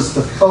He was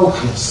the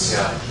focus.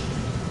 Yeah.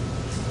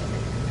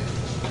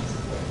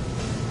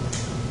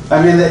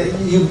 I mean,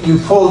 you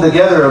pulled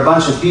together a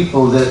bunch of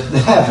people that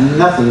have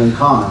nothing in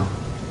common.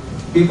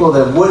 People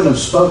that wouldn't have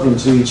spoken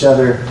to each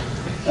other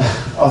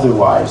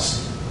otherwise.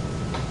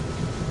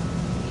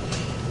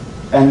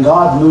 And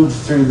God moved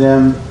through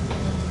them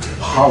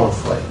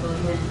powerfully.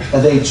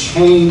 And they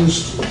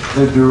changed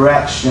the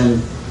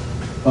direction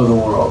of the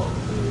world.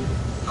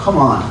 Come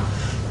on.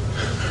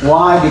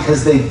 Why?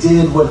 Because they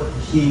did what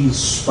He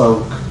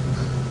spoke.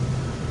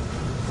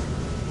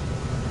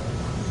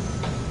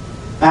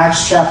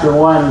 Acts chapter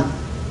 1,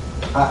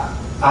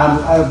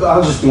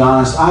 I'll just be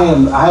honest. I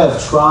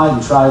have tried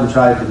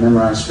to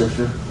memorize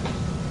Scripture.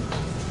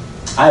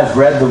 I have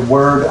read the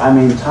Word, time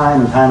and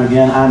time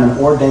again. I'm an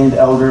ordained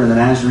elder in the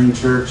Nazarene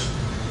Church,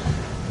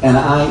 and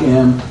I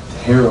am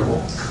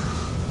terrible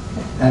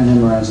at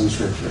memorizing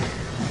Scripture.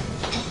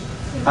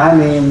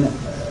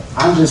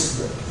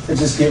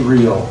 Just get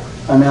real.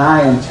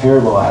 I am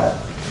terrible at it.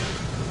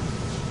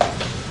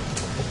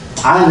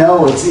 I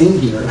know it's in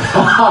here.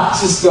 I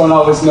just don't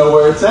always know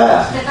where it's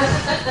at.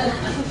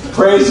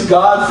 Praise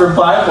God for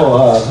Bible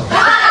Hub.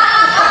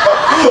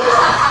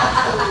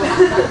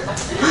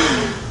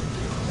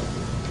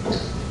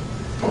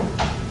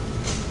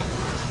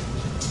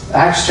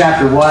 Acts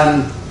chapter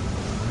 1,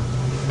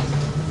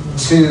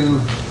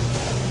 2,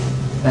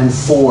 and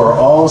 4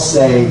 all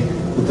say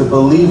that the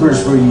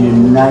believers were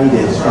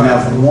united and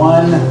have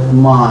one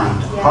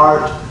mind,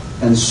 heart,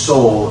 and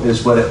soul,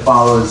 is what it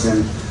follows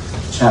in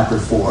chapter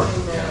 4.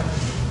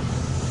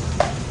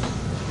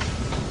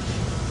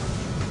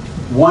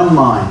 One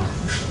mind.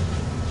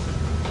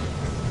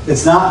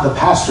 It's not the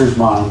pastor's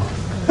mind.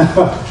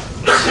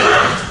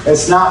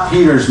 It's not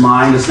Peter's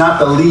mind. It's not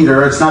the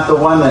leader. It's not the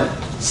one that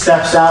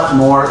steps out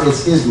more.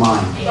 It's his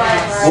mind.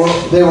 Yes.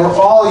 Well, they were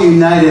all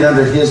united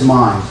under his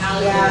mind.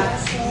 Yeah.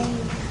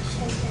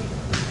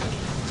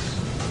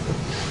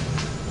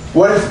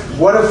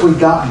 What if we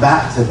got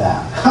back to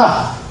that?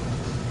 Ha!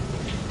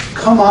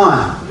 Come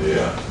on.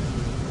 Yeah.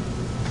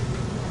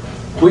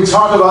 We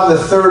talk about the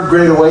third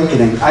great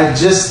awakening. I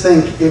just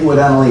think it would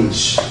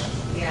unleash.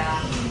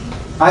 Yeah.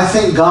 I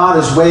think God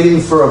is waiting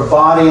for a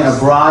body and a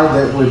bride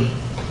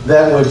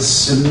that would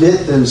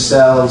submit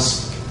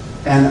themselves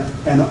and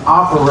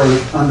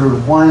operate under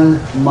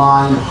one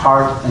mind,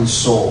 heart, and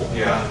soul.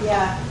 Yeah.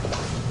 Yeah.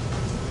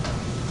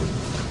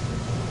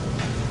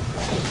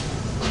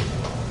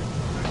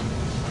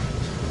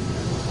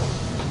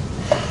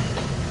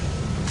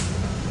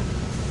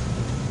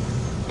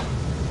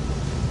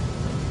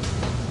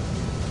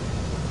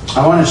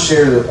 I want to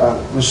share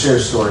a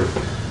story,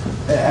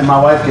 and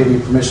my wife gave me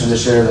permission to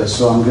share this,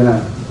 so I'm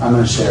gonna I'm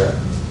going to share it.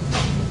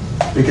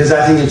 Because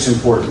I think it's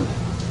important.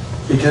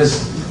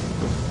 Because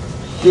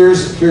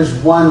here's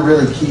one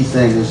really key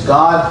thing, is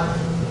God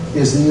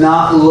is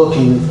not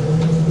looking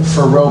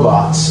for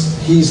robots.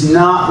 He's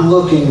not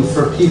looking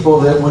for people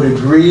that would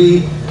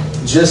agree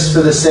just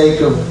for the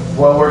sake of,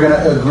 well, we're going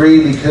to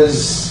agree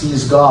because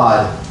He's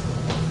God.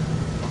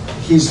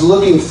 He's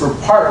looking for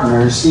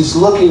partners. He's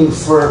looking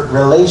for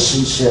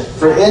relationship,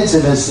 for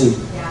intimacy.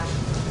 Yeah.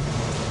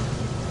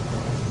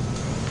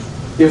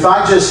 If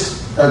I just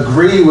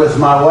agree with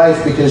my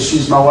wife because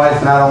she's my wife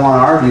and I don't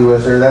want to argue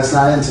with her, that's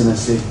not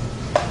intimacy.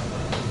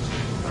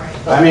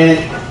 Right. I mean,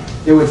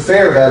 it would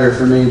fare better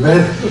for me,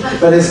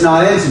 but it's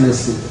not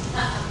intimacy.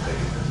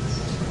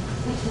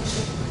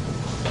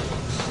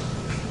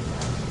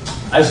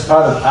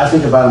 I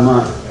think about a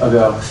month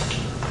ago,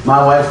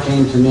 my wife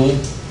came to me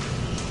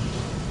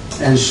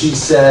and she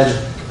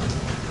said,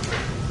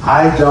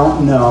 I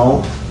don't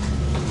know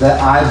that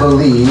I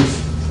believe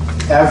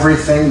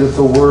everything that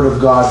the Word of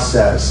God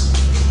says.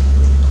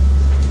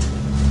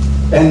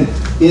 And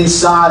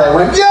inside I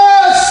went,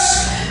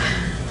 yes!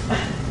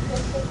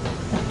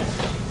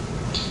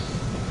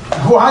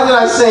 Why did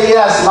I say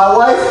yes? My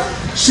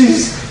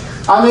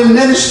wife, I'm in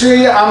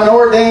ministry, I'm an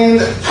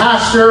ordained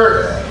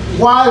pastor.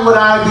 Why would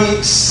I be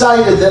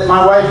excited that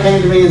my wife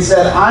came to me and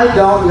said, I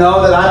don't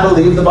know that I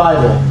believe the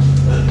Bible?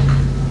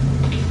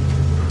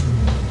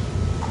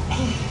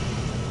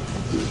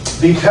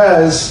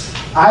 Because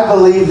I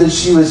believe that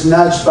she was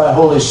nudged by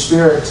Holy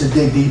Spirit to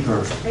dig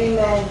deeper.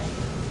 Amen.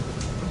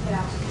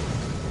 Yeah.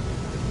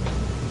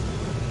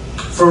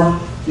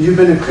 You've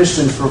been a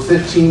Christian for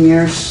 15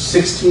 years,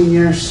 16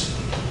 years?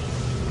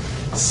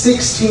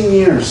 16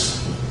 years.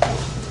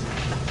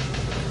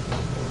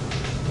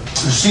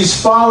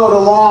 She's followed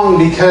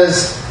along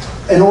because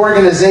an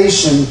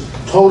organization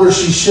told her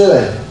she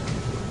should.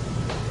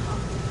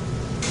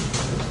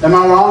 Am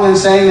I wrong in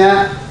saying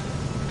that?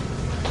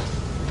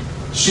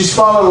 She's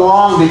followed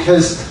along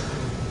because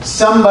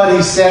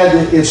somebody said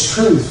that it's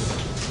truth.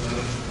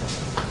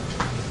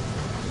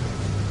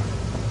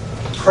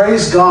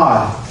 Praise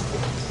God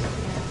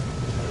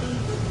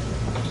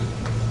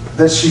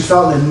that she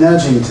felt the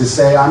nudging to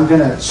say, I'm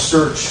going to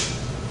search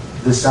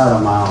this out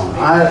on my own.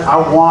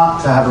 I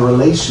want to have a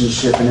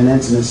relationship and an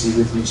intimacy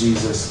with you,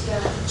 Jesus,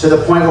 to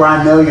the point where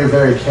I know your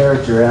very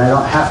character and I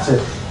don't have to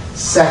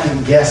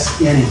second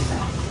guess anything.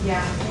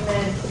 Yeah.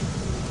 Amen.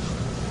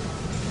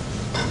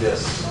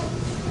 Yes.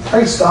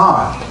 Praise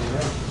God.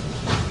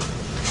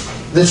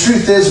 The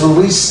truth is, when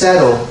we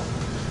settle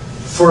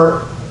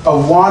for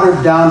a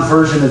watered down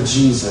version of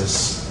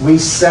Jesus, we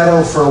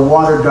settle for a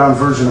watered down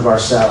version of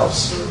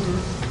ourselves.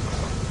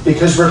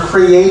 Because we're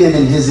created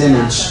in His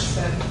image.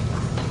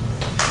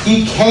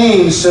 He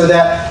came so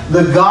that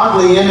the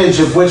godly image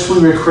of which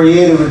we were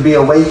created would be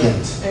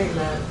awakened.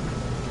 Amen.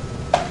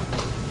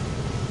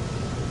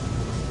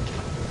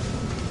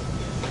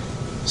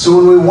 So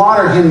when we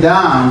water Him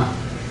down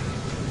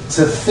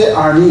to fit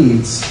our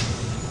needs,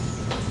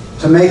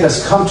 to make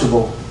us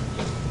comfortable,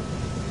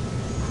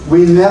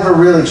 we never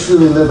really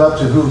truly live up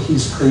to who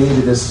He's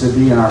created us to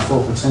be in our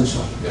full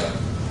potential. Yeah.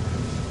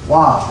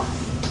 Wow.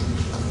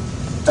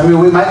 I mean,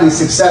 we might be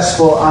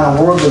successful on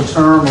a worldly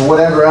term or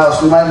whatever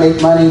else. We might make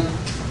money.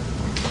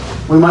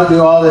 We might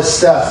do all this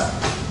stuff.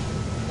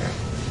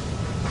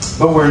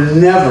 But we're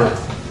never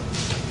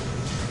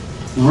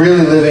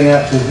really living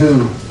up to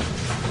who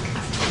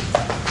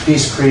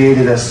He's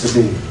created us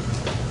to be.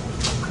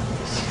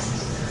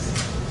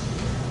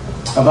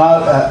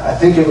 I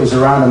think it was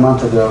around a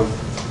month ago,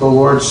 the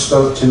Lord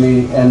spoke to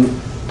me and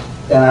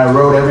I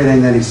wrote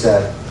everything that He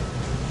said.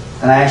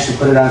 And I actually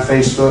put it on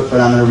Facebook,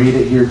 but I'm going to read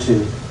it here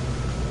too.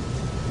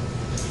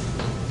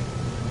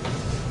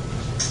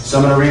 So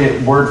I'm going to read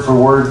it word for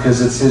word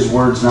because it's His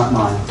words, not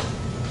mine.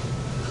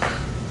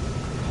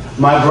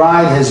 My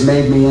bride has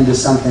made me into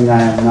something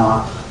I am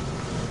not.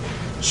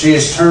 She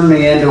has turned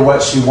me into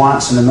what she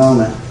wants in a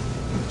moment.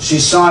 She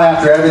sought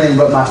after everything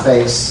but my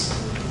face.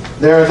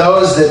 There are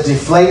those that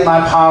deflate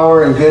my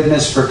power and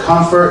goodness for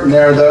comfort, and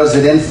there are those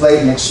that inflate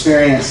an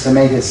experience to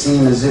make it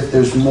seem as if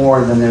there's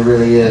more than there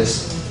really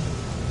is.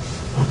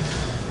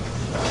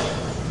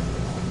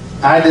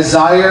 I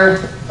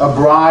desire a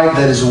bride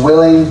that is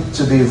willing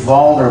to be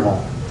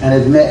vulnerable and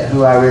admit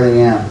who I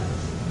really am.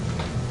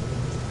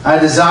 I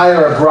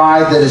desire a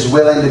bride that is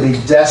willing to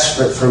be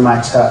desperate for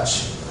my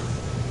touch.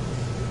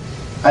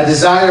 I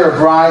desire a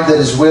bride that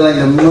is willing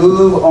to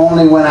move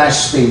only when I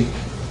speak.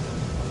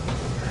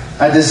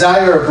 I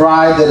desire a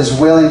bride that is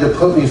willing to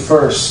put me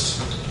first.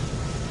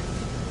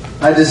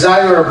 I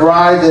desire a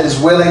bride that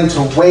is willing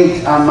to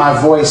wait on my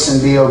voice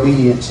and be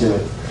obedient to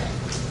it.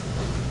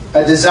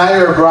 I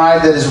desire a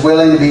bride that is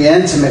willing to be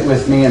intimate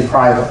with me in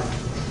private.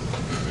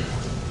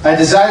 I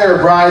desire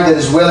a bride that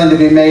is willing to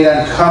be made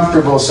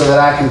uncomfortable so that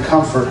I can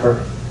comfort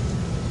her.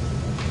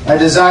 I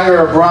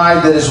desire a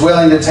bride that is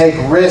willing to take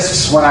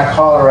risks when I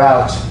call her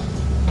out.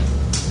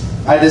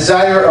 I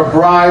desire a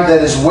bride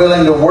that is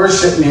willing to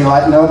worship me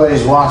like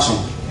nobody's watching.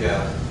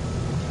 Yeah.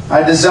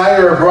 I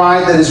desire a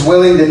bride that is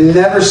willing to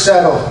never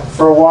settle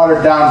for a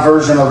watered down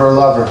version of her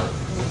lover.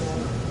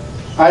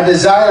 I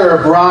desire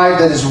a bride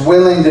that is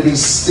willing to be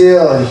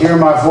still and hear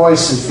my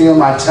voice and feel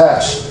my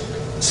touch,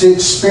 to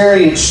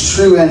experience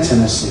true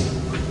intimacy.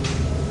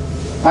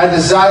 I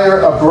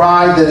desire a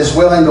bride that is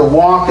willing to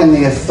walk in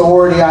the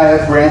authority I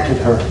have granted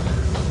her.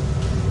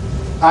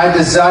 I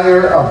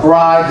desire a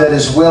bride that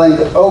is willing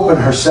to open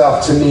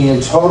herself to me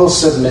in total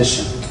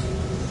submission.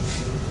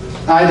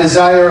 I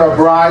desire a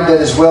bride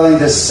that is willing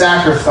to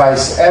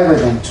sacrifice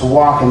everything to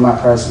walk in my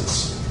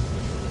presence.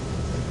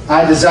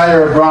 I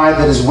desire a bride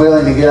that is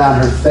willing to get on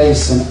her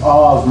face in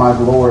awe of my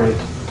glory.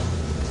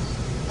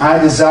 I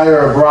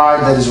desire a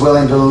bride that is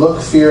willing to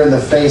look fear in the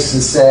face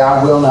and say,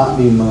 I will not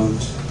be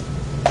moved.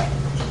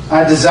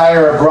 I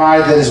desire a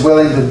bride that is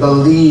willing to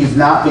believe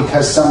not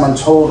because someone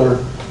told her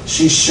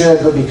she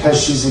should, but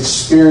because she's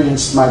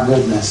experienced my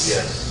goodness.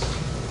 Yes.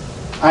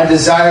 I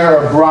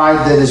desire a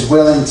bride that is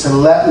willing to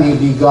let me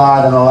be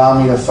God and allow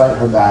me to fight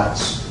her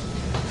battles.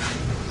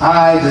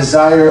 I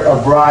desire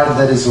a bride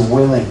that is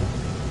willing.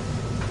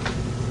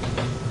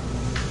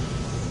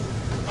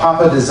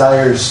 Papa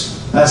desires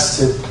us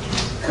to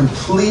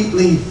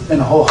completely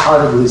and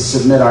wholeheartedly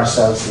submit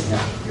ourselves to Him.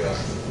 Yeah.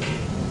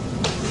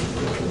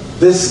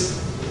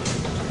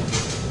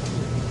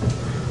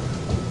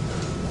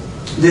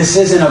 This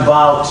isn't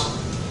about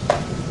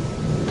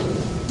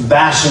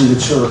bashing the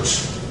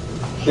church.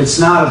 It's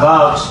not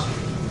about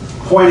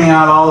pointing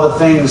out all the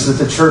things that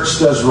the church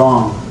does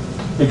wrong,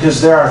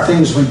 because there are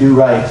things we do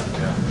right.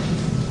 Yeah.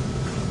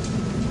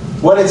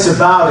 What it's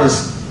about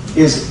is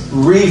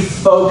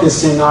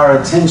refocusing our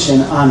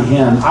attention on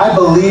Him. I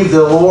believe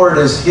the Lord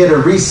has hit a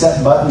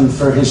reset button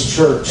for His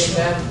church.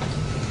 Amen.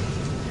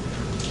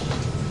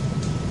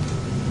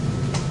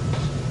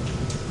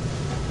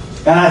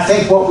 And I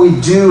think what we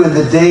do in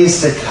the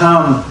days to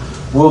come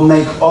will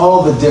make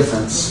all the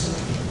difference.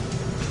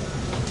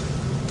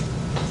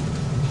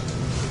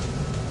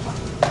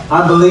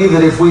 I believe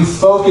that if we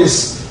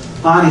focus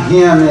on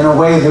Him in a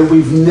way that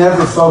we've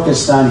never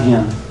focused on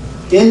Him,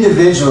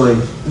 individually,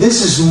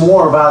 this is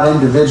more about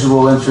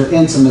individual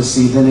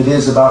intimacy than it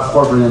is about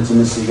corporate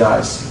intimacy,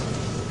 guys.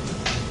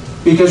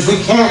 Because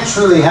we can't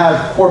truly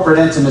have corporate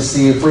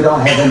intimacy if we don't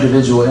have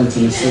individual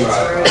intimacy.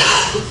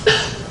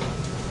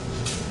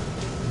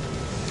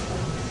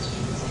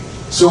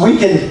 So we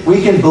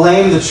can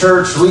blame the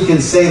church, we can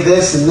say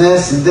this and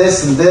this and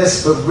this and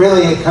this, but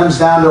really it comes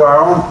down to our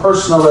own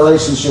personal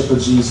relationship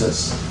with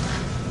Jesus.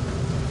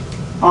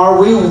 Are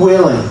we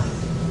willing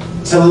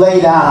to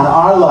lay down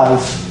our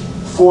life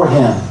for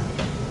Him?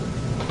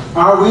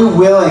 Are we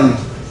willing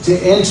to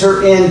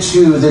enter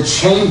into the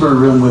chamber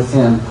room with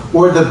Him,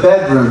 or the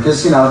bedroom?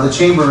 Because, the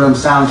chamber room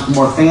sounds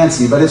more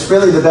fancy, but it's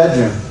really the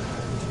bedroom.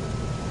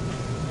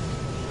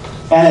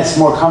 And it's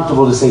more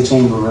comfortable to say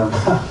chamber room.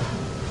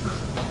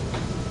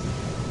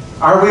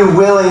 Are we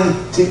willing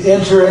to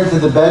enter into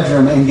the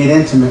bedroom and get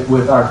intimate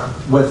with our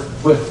God?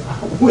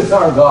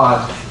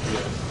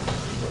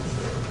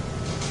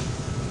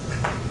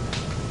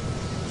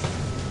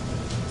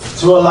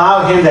 To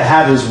allow Him to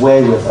have His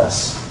way with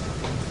us.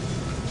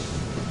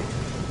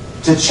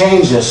 To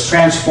change us,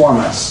 transform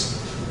us.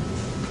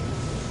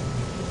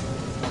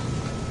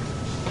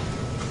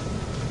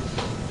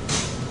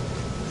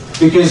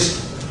 Because,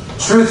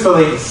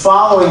 truthfully,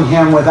 following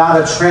Him without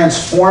a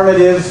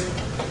transformative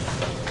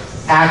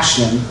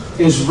action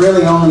is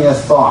really only a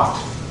thought.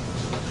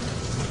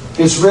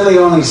 It's really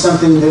only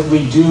something that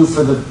we do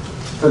for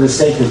the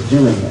sake of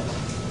doing it.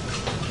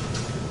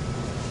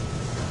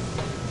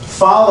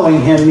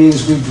 Following Him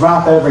means we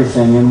drop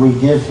everything and we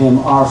give Him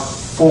our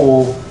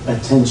full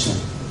attention.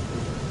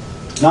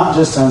 Not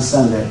just on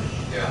Sunday,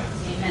 Yeah.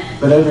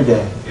 but every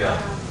day.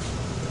 Yeah.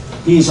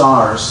 He's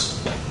ours.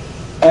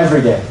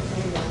 Every day.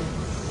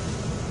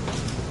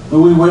 But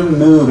we wouldn't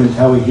move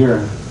until we hear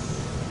Him.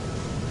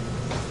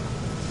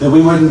 That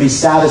we wouldn't be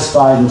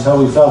satisfied until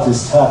we felt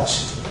His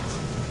touch.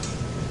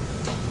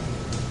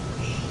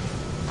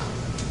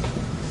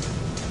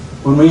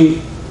 When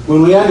we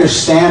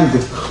understand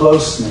the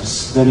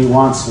closeness that He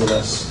wants with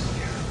us,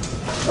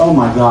 oh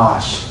my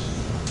gosh,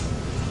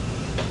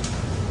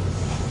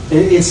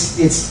 it's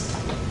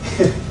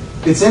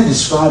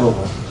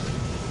indescribable.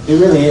 It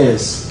really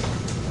is.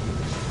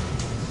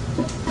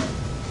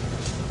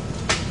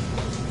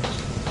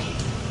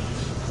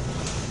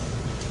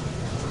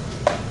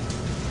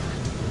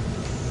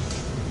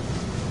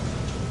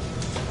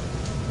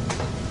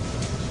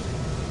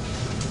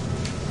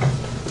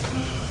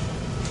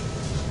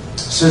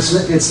 So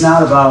it's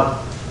not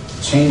about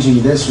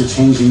changing this or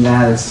changing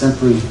that. It's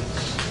simply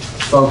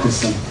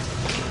focusing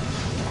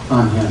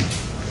on Him.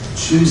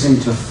 Choosing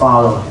to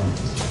follow Him.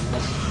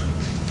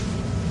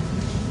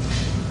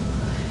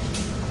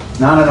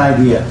 Not an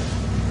idea,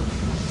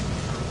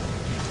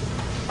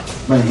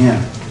 but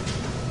Him.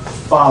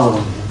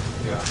 Following Him.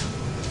 Yeah.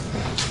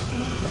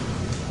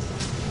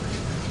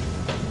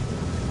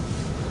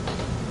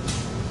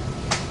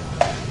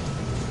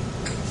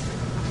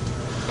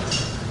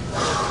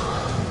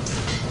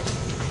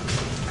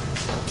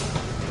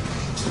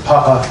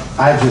 Papa,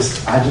 I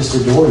just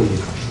adore You.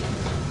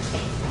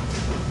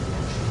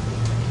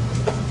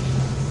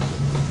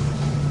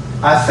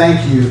 I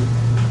thank you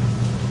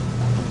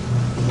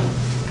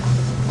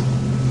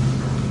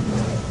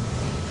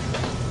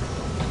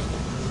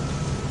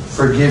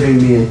for giving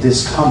me a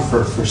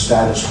discomfort for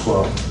status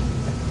quo.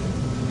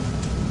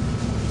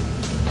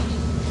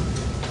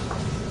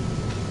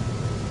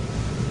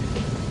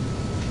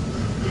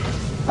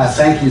 I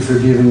thank you for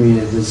giving me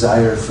a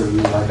desire for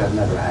you like I've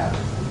never had.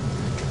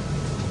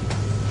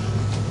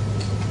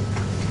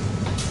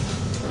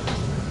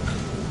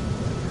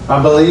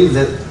 I believe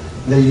that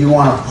you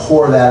want to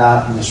pour that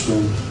out in this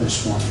room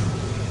this morning.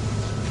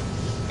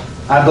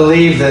 I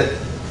believe that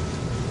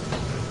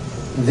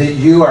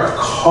you are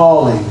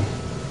calling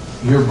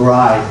your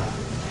bride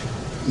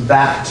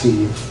back to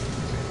you.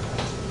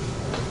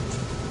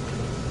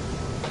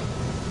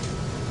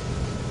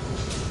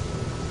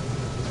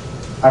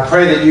 I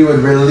pray that you would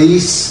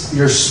release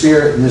your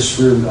spirit in this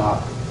room,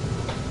 God.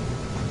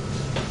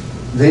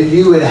 That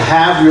you would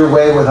have your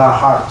way with our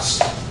hearts.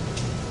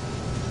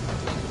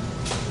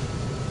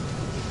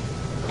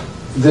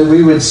 That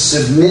we would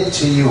submit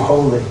to you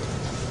wholly.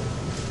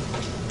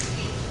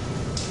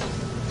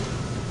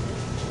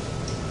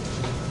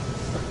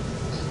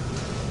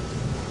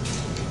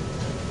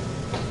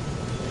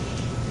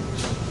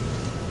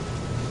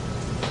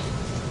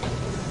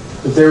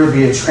 That there would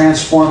be a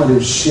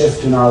transformative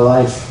shift in our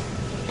life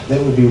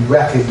that would be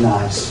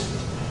recognized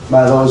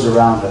by those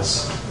around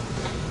us.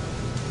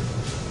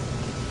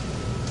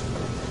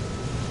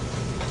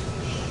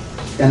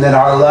 And that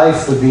our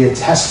life would be a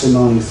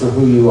testimony for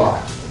who you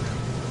are.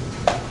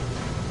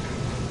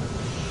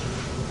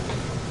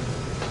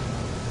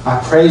 I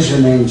praise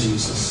your name,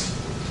 Jesus.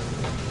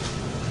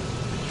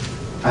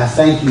 I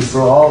thank you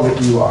for all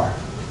that you are.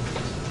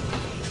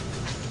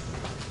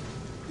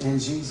 In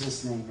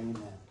Jesus' name,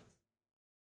 amen.